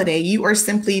holiday, you are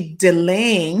simply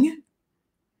delaying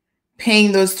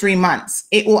paying those 3 months.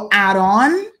 It will add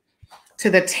on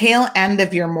to the tail end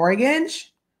of your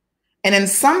mortgage. And in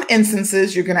some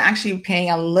instances, you're going to actually be paying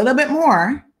a little bit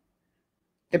more,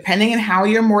 depending on how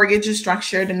your mortgage is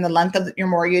structured and the length of your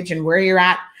mortgage and where you're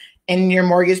at in your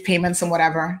mortgage payments and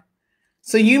whatever.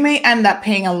 So you may end up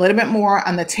paying a little bit more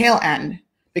on the tail end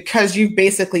because you've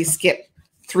basically skipped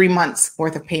 3 months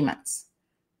worth of payments.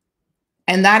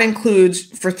 And that includes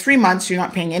for 3 months, you're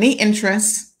not paying any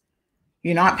interest.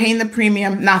 You're not paying the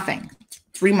premium, nothing.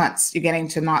 3 months, you're getting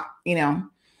to not,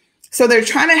 So they're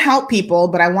trying to help people,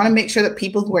 but I want to make sure that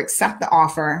people who accept the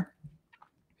offer,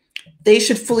 they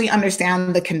should fully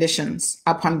understand the conditions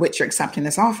upon which you're accepting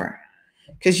this offer.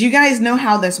 Because you guys know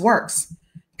how this works.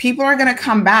 People are going to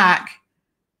come back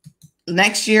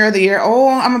next year, the year, oh,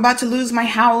 I'm about to lose my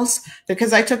house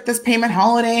because I took this payment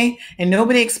holiday and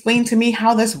nobody explained to me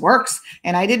how this works.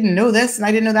 And I didn't know this and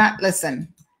I didn't know that.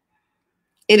 Listen,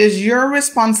 it is your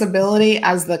responsibility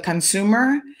as the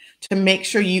consumer to make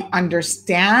sure you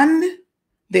understand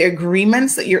the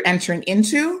agreements that you're entering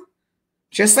into.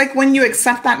 Just like when you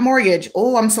accept that mortgage,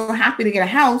 oh, I'm so happy to get a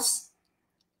house.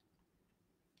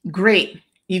 Great,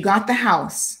 you got the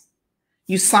house.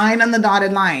 You signed on the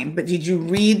dotted line, but did you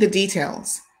read the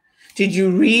details? Did you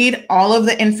read all of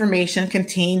the information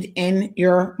contained in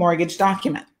your mortgage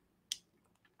document?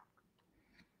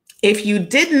 If you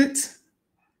didn't,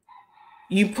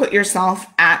 you put yourself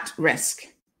at risk.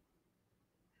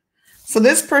 So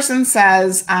this person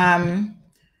says,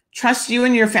 trust you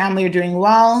and your family are doing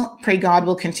well. Pray God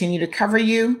will continue to cover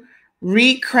you.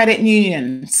 Credit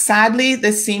union. Sadly,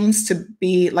 this seems to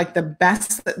be like the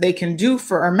best that they can do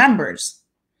for our members.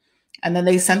 And then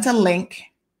they sent a link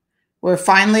where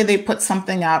finally they put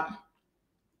something up.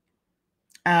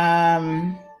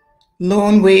 Loan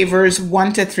waivers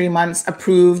 1 to 3 months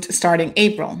approved starting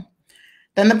April.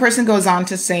 Then the person goes on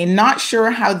to say, not sure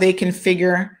how they can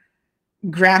figure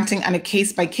granting on a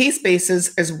case-by-case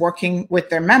basis is working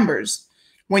with their members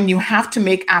when you have to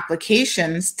make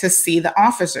applications to see the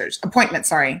officers,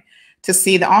 to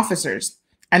see the officers.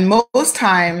 And most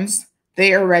times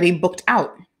they are already booked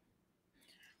out.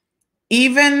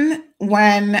 Even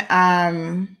when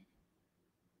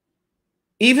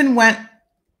even went,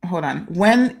 hold on,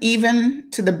 when even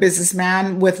to the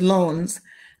businessman with loans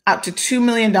up to $2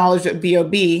 million with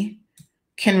BOB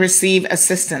can receive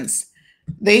assistance.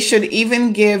 They should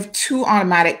even give 2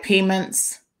 automatic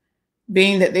payments,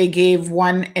 being that they gave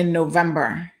one in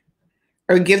November,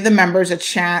 or give the members a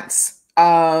chance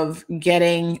of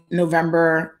getting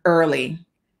November early.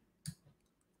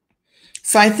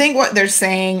 So I think what they're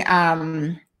saying,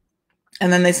 and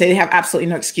then they say they have absolutely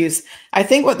no excuse. I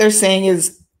think what they're saying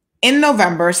is in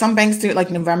November, some banks do it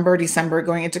like November, December,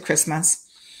 going into Christmas.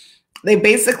 They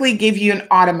basically give you an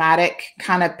automatic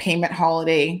kind of payment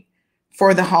holiday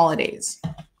for the holidays.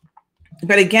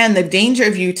 But again, the danger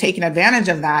of you taking advantage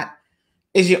of that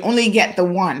is you only get the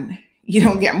one. You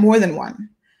don't get more than one.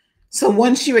 So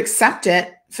once you accept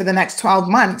it for the next 12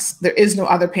 months, there is no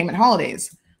other payment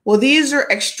holidays. Well, these are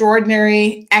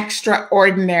extraordinary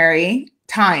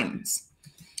times.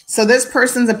 So this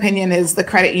person's opinion is the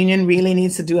credit union really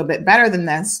needs to do a bit better than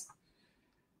this.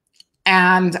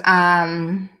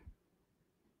 And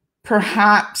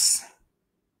perhaps,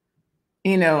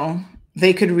 you know,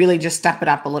 they could really just step it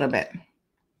up a little bit.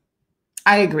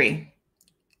 I agree.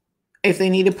 If they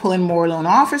need to pull in more loan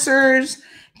officers,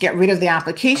 get rid of the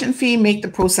application fee, make the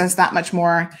process that much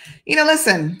more, you know,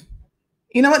 listen,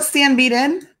 you know what CNB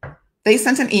did? They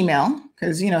sent an email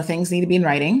because, you know, things need to be in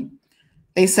writing.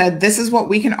 They said, this is what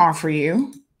we can offer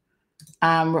you.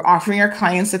 We're offering our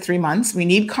clients the 3 months. We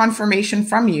need confirmation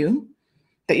from you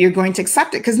that you're going to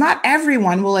accept it, because not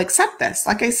everyone will accept this.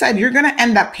 Like I said, you're going to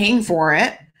end up paying for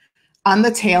it on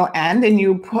the tail end, and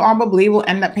you probably will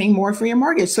end up paying more for your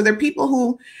mortgage. So there are people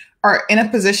who are in a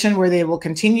position where they will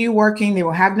continue working, they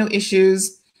will have no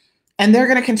issues, and they're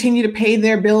going to continue to pay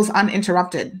their bills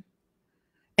uninterrupted.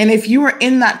 And if you are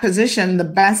in that position, the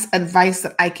best advice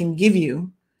that I can give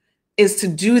you is to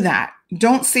do that.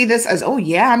 Don't see this as, oh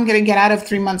yeah, I'm going to get out of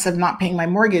 3 months of not paying my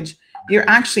mortgage. You're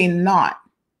actually not.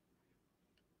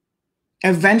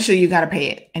 Eventually you got to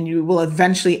pay it, and you will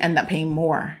eventually end up paying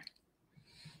more.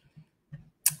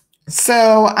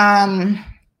 So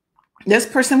this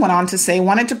person went on to say,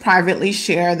 wanted to privately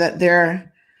share that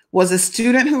there was a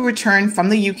student who returned from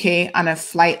the UK on a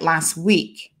flight last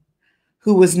week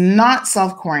who was not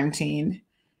self-quarantined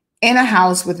in a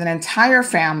house with an entire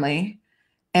family.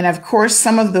 And of course,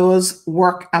 some of those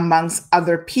work amongst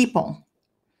other people.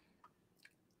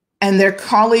 And their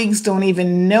colleagues don't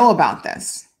even know about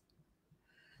this.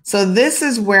 So this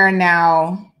is where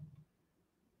now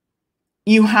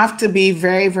you have to be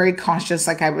very, very cautious,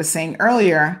 like I was saying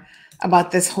earlier,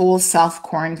 about this whole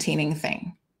self-quarantining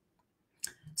thing.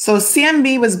 So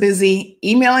CNB was busy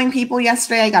emailing people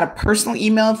yesterday. I got a personal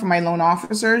email from my loan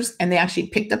officers, and they actually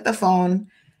picked up the phone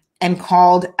and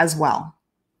called as well.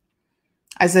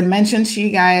 As I mentioned to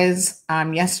you guys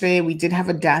yesterday, we did have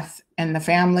a death in the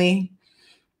family,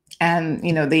 and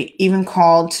you know, they even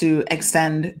called to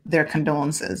extend their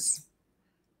condolences.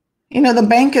 You know, the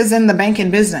bank is in the banking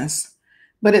business,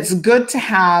 but it's good to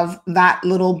have that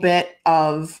little bit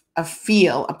of a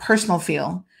feel, a personal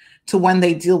feel, to when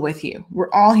they deal with you.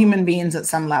 We're all human beings at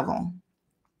some level.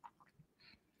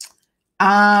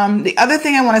 The other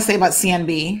thing I want to say about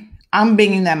CNB, I'm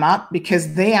bringing them up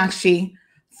because they actually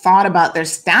thought about their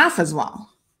staff as well.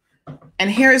 And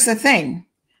here's the thing.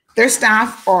 Their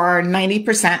staff are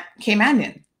 90%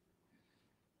 Caymanian.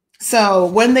 So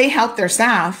when they help their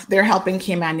staff, they're helping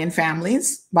Caymanian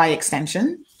families by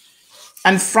extension.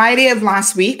 On Friday of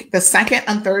last week, the second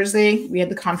on Thursday, we had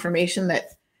the confirmation that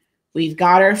we've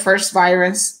got our first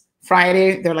virus.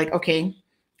 Friday, they're like, okay,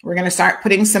 we're going to start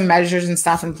putting some measures and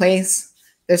stuff in place.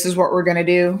 This is what we're going to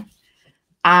do.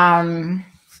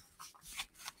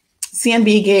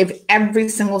 CNB gave every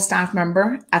single staff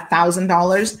member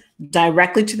 $1,000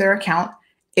 directly to their account.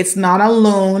 It's not a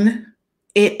loan.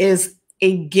 It is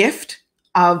a gift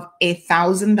of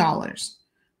 $1,000.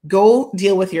 Go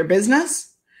deal with your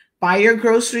business, buy your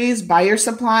groceries, buy your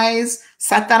supplies,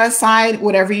 set that aside,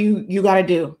 whatever you got to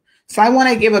do. So I want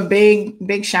to give a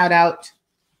big shout out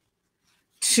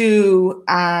to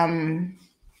CNB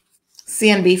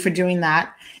for doing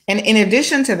that. And in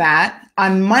addition to that,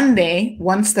 on Monday,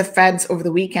 once the feds over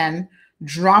the weekend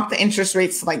dropped the interest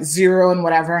rates to like 0 and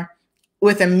whatever,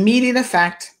 with immediate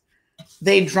effect,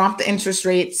 they dropped the interest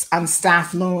rates on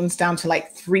staff loans down to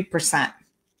like 3%,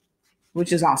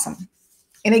 which is awesome.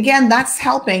 And again, that's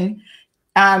helping.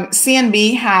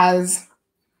 CNB has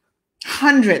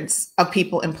hundreds of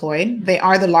people employed. They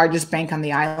are the largest bank on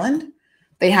the island.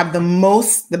 They have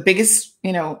the biggest,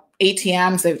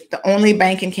 ATMs. They're the only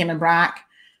bank in Cayman Brac.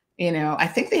 I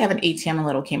think they have an ATM in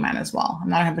Little Cayman as well. I'm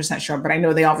not 100% sure, but I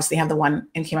know they obviously have the one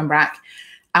in Cayman Brac.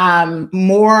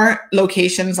 More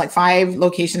locations, like 5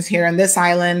 locations here on this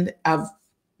island of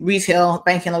retail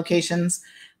banking locations,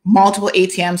 multiple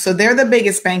ATMs. So they're the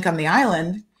biggest bank on the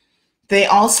island. They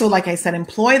also, like I said,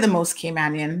 employ the most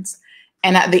Caymanians.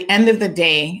 And at the end of the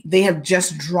day, they have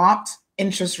just dropped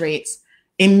interest rates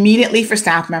immediately for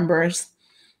staff members.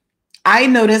 I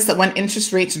noticed that when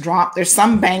interest rates drop, there's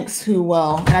some banks who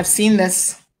will, and I've seen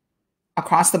this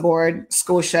across the board,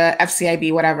 Scotia,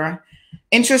 FCIB, whatever.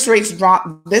 Interest rates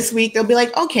drop this week, they'll be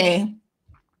like, okay,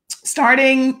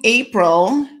 starting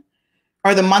April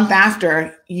or the month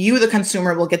after, you, the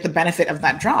consumer, will get the benefit of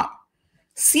that drop.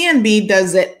 CNB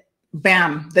does it,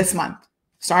 bam, this month,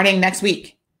 starting next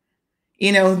week.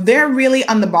 You know, they're really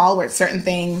on the ball with certain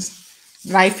things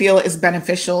that I feel is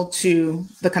beneficial to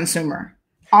the consumer.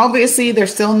 Obviously, they're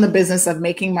still in the business of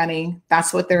making money.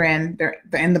 That's what they're in. They're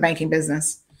in the banking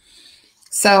business.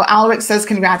 So Alric says,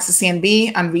 congrats to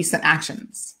CNB on recent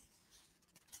actions.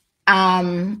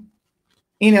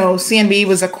 You know, CNB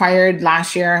was acquired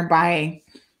last year by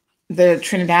the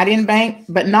Trinidadian Bank,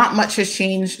 but not much has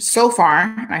changed so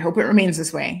far. And I hope it remains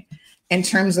this way in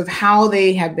terms of how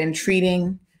they have been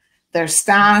treating their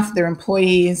staff, their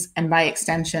employees, and by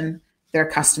extension, their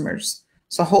customers.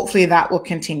 So hopefully that will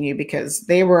continue because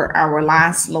they were our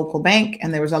last local bank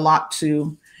and there was a lot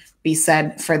to be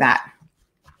said for that.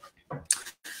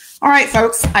 All right,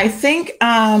 folks, I think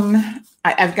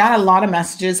I've got a lot of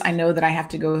messages I know that I have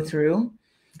to go through.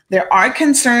 There are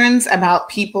concerns about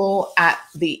people at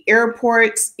the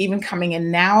airports, even coming in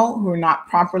now, who are not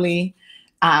properly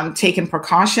taking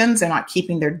precautions. They're not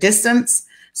keeping their distance.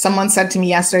 Someone said to me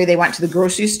yesterday, they went to the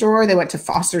grocery store, they went to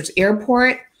Foster's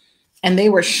Airport, and they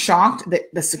were shocked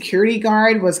that the security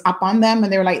guard was up on them.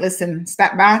 And they were like, listen,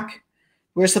 step back.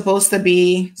 We're supposed to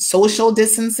be social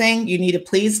distancing. You need to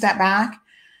please step back.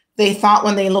 They thought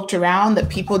when they looked around that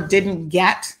people didn't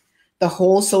get the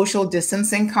whole social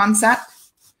distancing concept.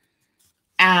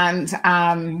 And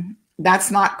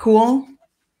that's not cool.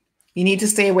 You need to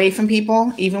stay away from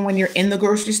people. Even when you're in the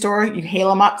grocery store, you hail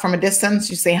them up from a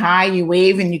distance, you say hi, you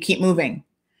wave, and you keep moving.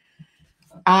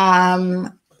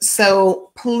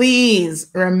 So please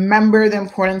remember the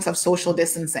importance of social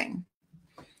distancing.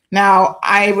 Now,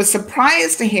 I was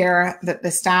surprised to hear that the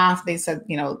staff, they said,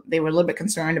 you know, they were a little bit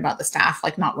concerned about the staff,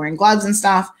 like not wearing gloves and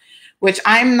stuff, which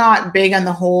I'm not big on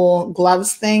the whole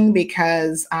gloves thing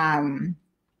because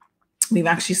we've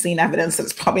actually seen evidence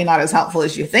that's probably not as helpful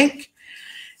as you think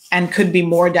and could be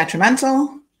more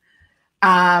detrimental.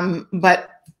 But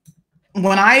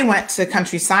when I went to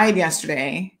Countryside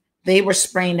yesterday, they were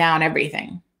spraying down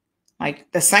everything.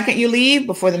 Like the second you leave,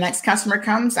 before the next customer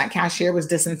comes, that cashier was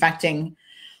disinfecting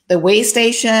the weigh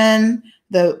station,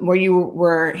 where you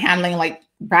were handling, like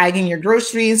bagging your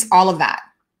groceries, all of that.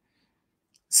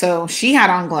 So she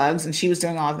had on gloves and she was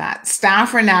doing all of that.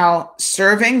 Staff are now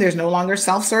serving. There's no longer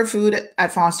self-serve food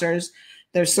at Foster's.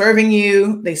 They're serving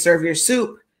you. They serve your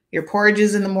soup, your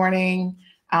porridges in the morning.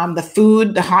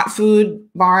 The hot food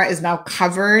bar is now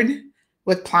covered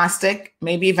with plastic.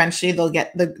 Maybe eventually they'll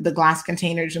get the glass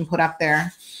containers and put up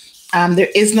there. There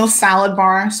is no salad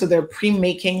bar, so they're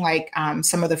pre-making like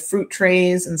some of the fruit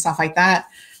trays and stuff like that.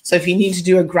 So if you need to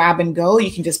do a grab and go,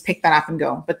 you can just pick that up and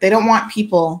go. But they don't want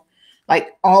people like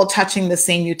all touching the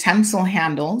same utensil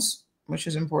handles, which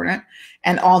is important,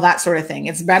 and all that sort of thing.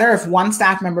 It's better if one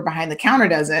staff member behind the counter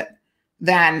does it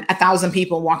than 1,000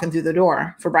 people walking through the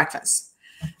door for breakfast.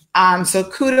 So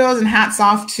kudos and hats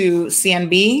off to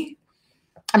CNB.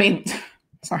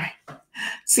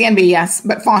 CNB, yes,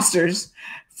 but Foster's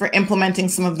for implementing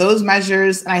some of those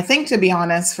measures. And I think, to be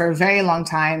honest, for a very long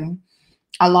time,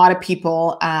 a lot of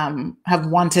people have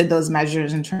wanted those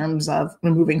measures in terms of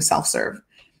removing self-serve.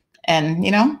 And,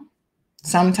 you know,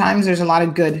 sometimes there's a lot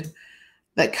of good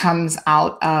that comes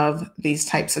out of these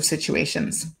types of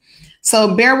situations.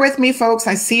 So bear with me, folks.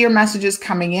 I see your messages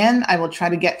coming in. I will try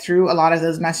to get through a lot of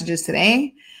those messages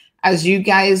today. As you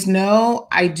guys know,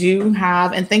 I do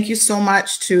have, and thank you so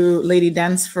much to Lady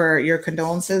Dents for your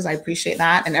condolences. I appreciate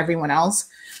that, and everyone else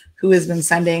who has been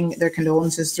sending their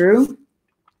condolences through.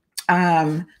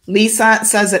 Lisa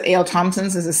says that A.L.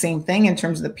 Thompson's is the same thing in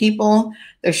terms of the people.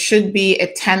 There should be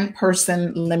a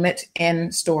 10-person limit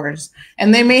in stores.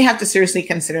 And they may have to seriously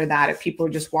consider that if people are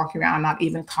just walking around not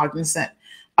even cognizant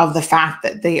of the fact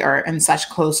that they are in such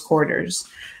close quarters.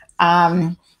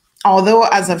 Although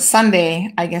as of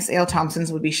Sunday, I guess A.L.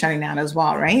 Thompson's would be shutting down as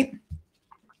well, right?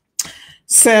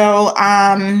 So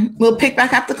we'll pick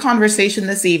back up the conversation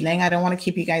this evening. I don't want to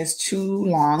keep you guys too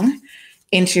long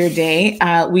into your day.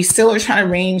 We still are trying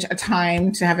to arrange a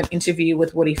time to have an interview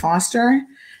with Woody Foster.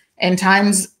 In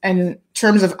terms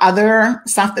of other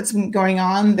stuff that's been going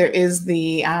on, there is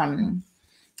the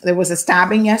There was a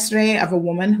stabbing yesterday of a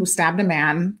woman who stabbed a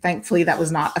man. Thankfully, that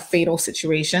was not a fatal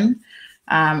situation.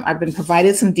 I've been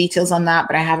provided some details on that,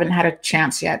 but I haven't had a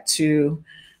chance yet to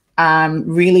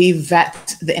really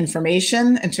vet the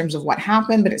information in terms of what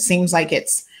happened. But it seems like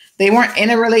they weren't in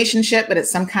a relationship, but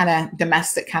it's some kind of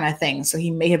domestic kind of thing. So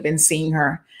he may have been seeing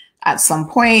her at some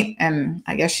point, and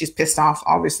I guess she's pissed off,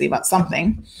 obviously, about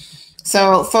something.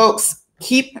 So folks,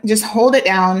 just hold it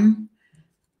down.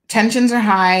 Tensions are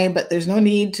high, but there's no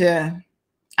need to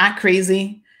act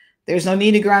crazy. There's no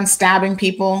need to go around stabbing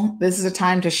people. This is a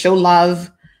time to show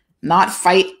love, not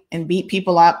fight and beat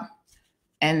people up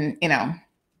and,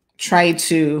 try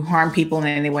to harm people in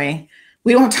any way.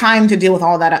 We don't have time to deal with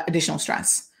all that additional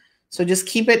stress. So just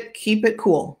keep it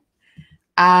cool.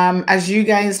 As you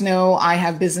guys know, I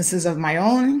have businesses of my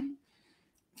own.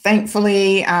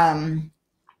 Thankfully,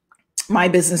 my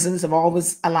businesses have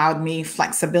always allowed me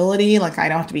flexibility. Like I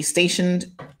don't have to be stationed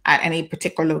at any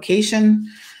particular location.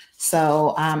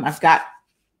 So I've got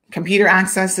computer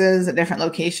accesses at different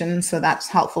locations. So that's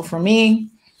helpful for me.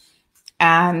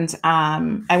 And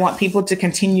I want people to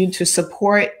continue to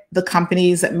support the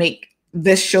companies that make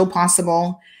this show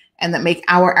possible and that make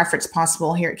our efforts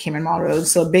possible here at Cayman Mall Road.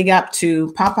 So big up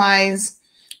to Popeyes,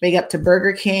 big up to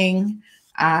Burger King.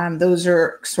 Those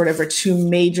are sort of our two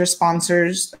major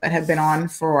sponsors that have been on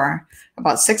for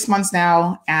about 6 months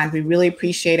now, and we really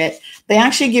appreciate it. They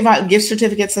actually give out gift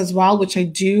certificates as well, which I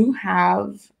do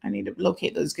have. I need to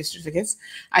locate those gift certificates.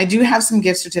 I do have some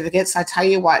gift certificates. I tell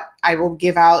you what, I will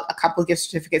give out a couple of gift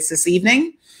certificates this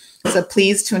evening. So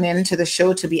please tune in to the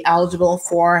show to be eligible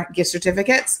for gift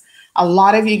certificates. A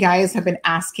lot of you guys have been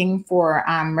asking for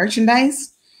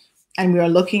merchandise. And we are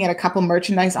looking at a couple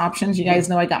merchandise options. You guys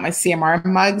know I got my CMR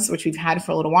mugs, which we've had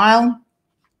for a little while.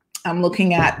 I'm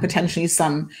looking at potentially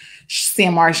some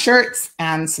CMR shirts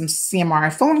and some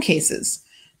CMR phone cases,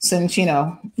 since,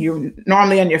 you're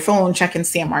normally on your phone checking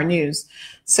CMR news.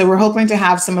 So we're hoping to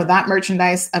have some of that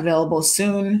merchandise available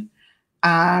soon.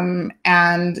 And,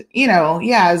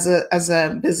 as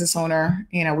a business owner,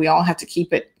 we all have to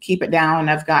keep it down.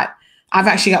 I've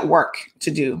actually got work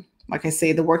to do. Like I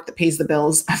say, the work that pays the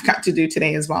bills, I've got to do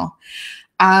today as well.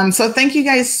 So thank you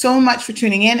guys so much for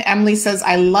tuning in. Emily says,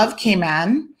 I love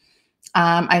Cayman.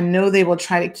 I know they will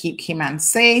try to keep Cayman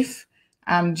safe.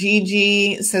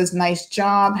 Gigi says, nice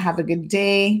job. Have a good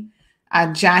day.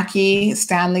 Jackie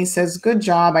Stanley says, good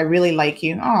job. I really like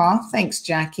you. Aw, thanks,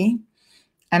 Jackie.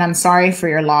 And I'm sorry for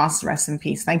your loss. Rest in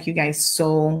peace. Thank you guys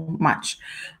so much.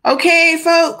 Okay,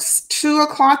 folks,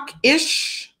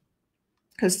 2:00-ish.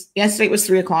 Because yesterday it was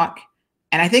 3:00.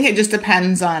 And I think it just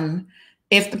depends on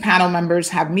if the panel members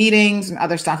have meetings and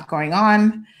other stuff going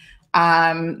on.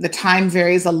 The time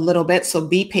varies a little bit, so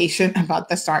be patient about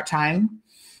the start time.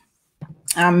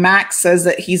 Max says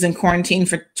that he's in quarantine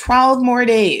for 12 more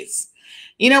days.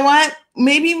 You know what?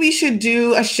 Maybe we should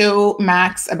do a show,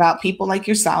 Max, about people like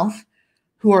yourself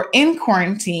who are in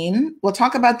quarantine. We'll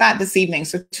talk about that this evening.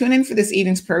 So tune in for this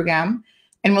evening's program,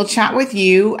 and we'll chat with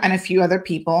you and a few other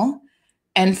people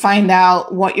and find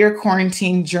out what your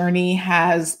quarantine journey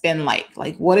has been like.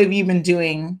 Like, what have you been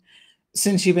doing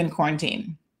since you've been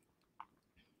quarantined?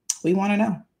 We want to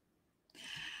know.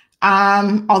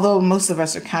 Although most of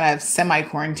us are kind of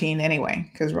semi-quarantined anyway,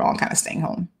 because we're all kind of staying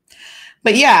home.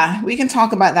 But yeah, we can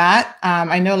talk about that.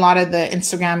 I know a lot of the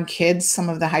Instagram kids, some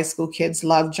of the high school kids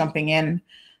love jumping in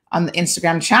on the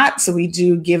Instagram chat. So we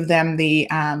do give them the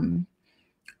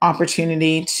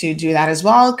opportunity to do that as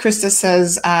well. Krista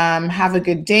says, have a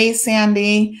good day,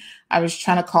 Sandy. I was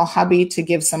trying to call hubby to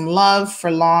give some love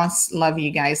for loss. Love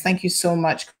you guys. Thank you so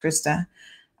much, Krista.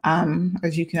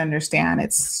 As you can understand,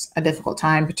 it's a difficult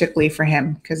time, particularly for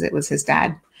him, because it was his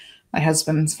dad, my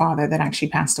husband's father, that actually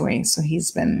passed away. So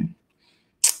he's been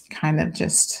kind of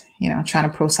just, trying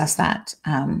to process that.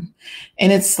 And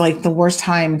it's like the worst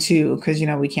time too, because,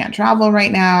 we can't travel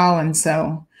right now. And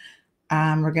so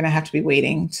we're going to have to be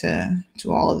waiting to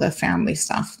do all of the family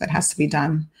stuff that has to be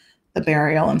done, the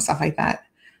burial and stuff like that.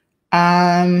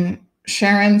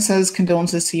 Sharon says,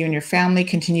 condolences to you and your family.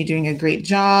 Continue doing a great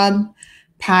job.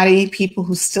 Patty, people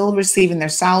who still receiving their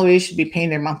salary should be paying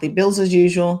their monthly bills as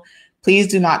usual. Please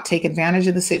do not take advantage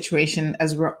of the situation,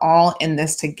 as we're all in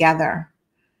this together.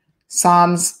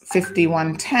 Psalms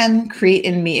 51:10, create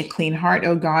in me a clean heart,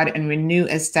 O God, and renew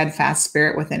a steadfast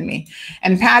spirit within me.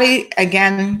 And Patty,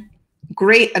 again,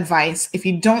 great advice. If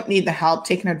you don't need the help,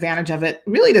 taking advantage of it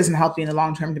really doesn't help you in the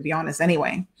long term, to be honest,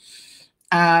 anyway.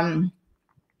 And,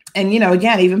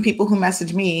 again, even people who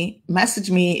message me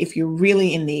if you're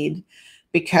really in need,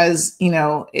 because,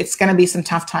 it's going to be some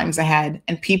tough times ahead.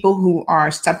 And people who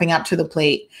are stepping up to the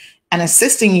plate and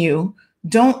assisting you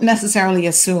don't necessarily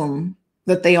assume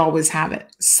that they always have it.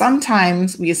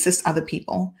 Sometimes we assist other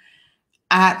people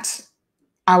at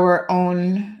our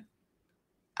own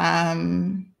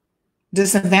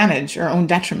disadvantage or own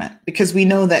detriment, because we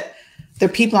know that there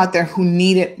are people out there who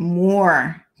need it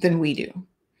more than we do.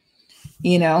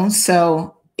 You know,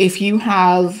 so if you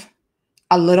have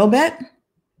a little bit,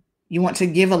 you want to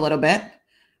give a little bit,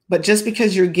 but just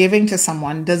because you're giving to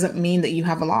someone doesn't mean that you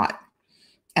have a lot.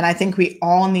 And I think we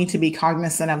all need to be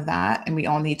cognizant of that. And we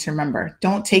all need to remember,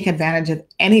 don't take advantage of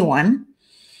anyone,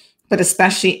 but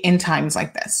especially in times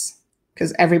like this,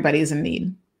 because everybody's in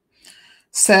need.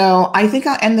 So I think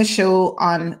I'll end the show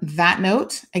on that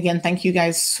note. Again, thank you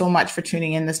guys so much for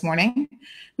tuning in this morning.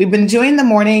 We've been doing the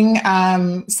morning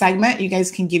segment. You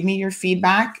guys can give me your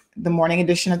feedback, the morning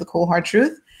edition of the Cold Hard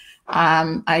Truth.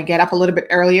 I get up a little bit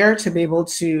earlier to be able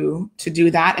to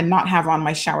do that and not have on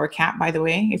my shower cap, by the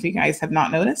way, if you guys have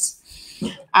not noticed. So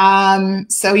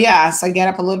I get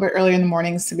up a little bit earlier in the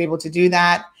mornings to be able to do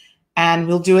that. And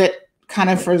we'll do it kind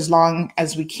of for as long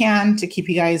as we can to keep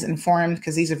you guys informed,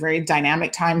 because these are very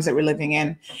dynamic times that we're living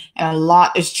in. And a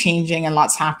lot is changing and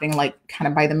lots happening, like kind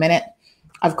of by the minute.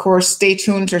 Of course, stay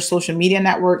tuned to our social media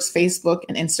networks, Facebook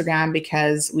and Instagram,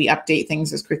 because we update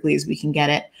things as quickly as we can get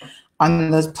it on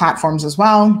those platforms as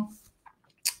well.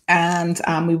 And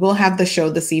we will have the show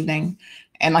this evening.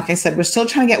 And like I said, we're still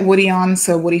trying to get Woody on.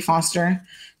 So Woody Foster,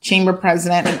 Chamber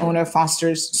President and owner of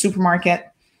Foster's Supermarket.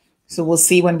 So we'll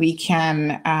see when we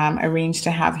can arrange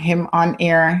to have him on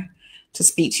air to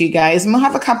speak to you guys. And we'll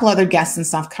have a couple other guests and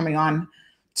stuff coming on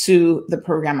to the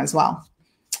program as well.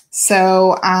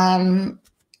 So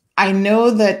I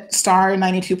know that Star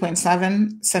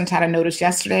 92.7 sent out a notice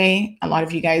yesterday. A lot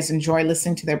of you guys enjoy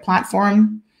listening to their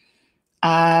platform,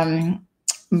 but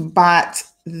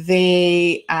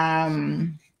they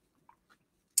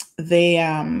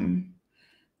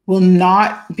will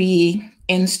not be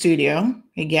in studio.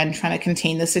 Again, trying to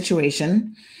contain the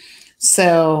situation.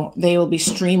 So they will be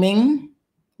streaming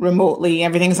remotely.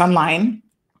 Everything's online.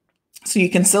 So you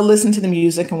can still listen to the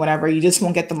music and whatever. You just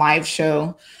won't get the live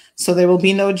show. So there will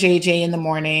be no JJ in the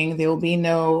morning. There will be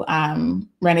no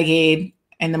Renegade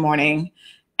in the morning.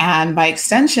 And by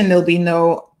extension, there'll be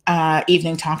no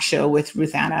evening talk show with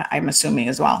Ruth Anna, I'm assuming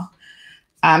as well.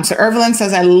 So Irvelyn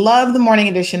says, I love the morning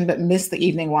edition, but miss the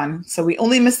evening one. So we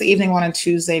only missed the evening one on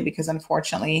Tuesday because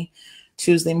unfortunately,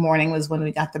 Tuesday morning was when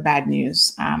we got the bad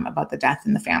news about the death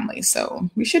in the family. So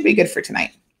we should be good for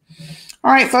tonight.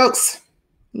 All right, folks.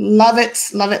 Love it,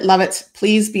 love it, love it.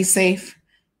 Please be safe.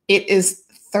 It is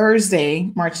Thursday,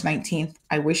 March 19th.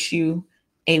 I wish you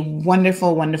a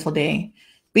wonderful, wonderful day.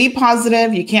 Be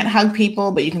positive. You can't hug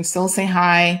people, but you can still say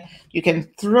hi. You can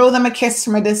throw them a kiss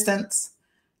from a distance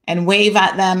and wave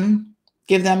at them,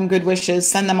 give them good wishes,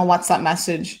 send them a WhatsApp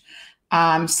message.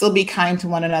 Still be kind to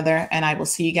one another. And I will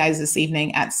see you guys this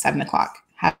evening at 7 o'clock.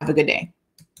 Have a good day.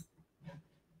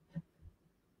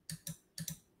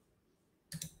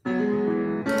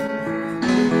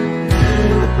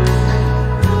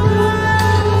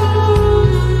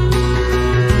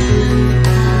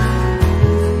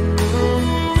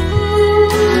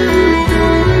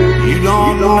 You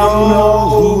don't know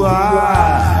who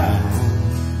I am,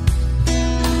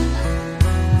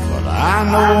 but I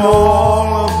know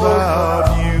all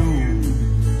about you.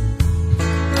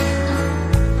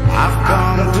 I've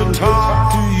come to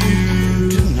talk to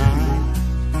you tonight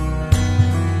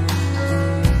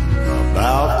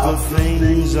about the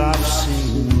things I've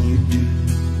seen you do.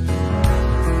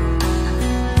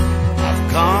 I've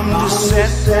come to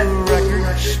set the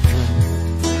record straight.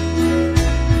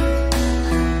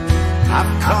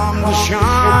 I've come to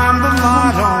shine the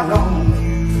light on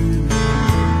you.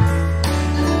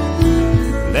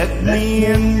 Let me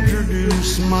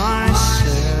introduce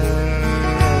myself.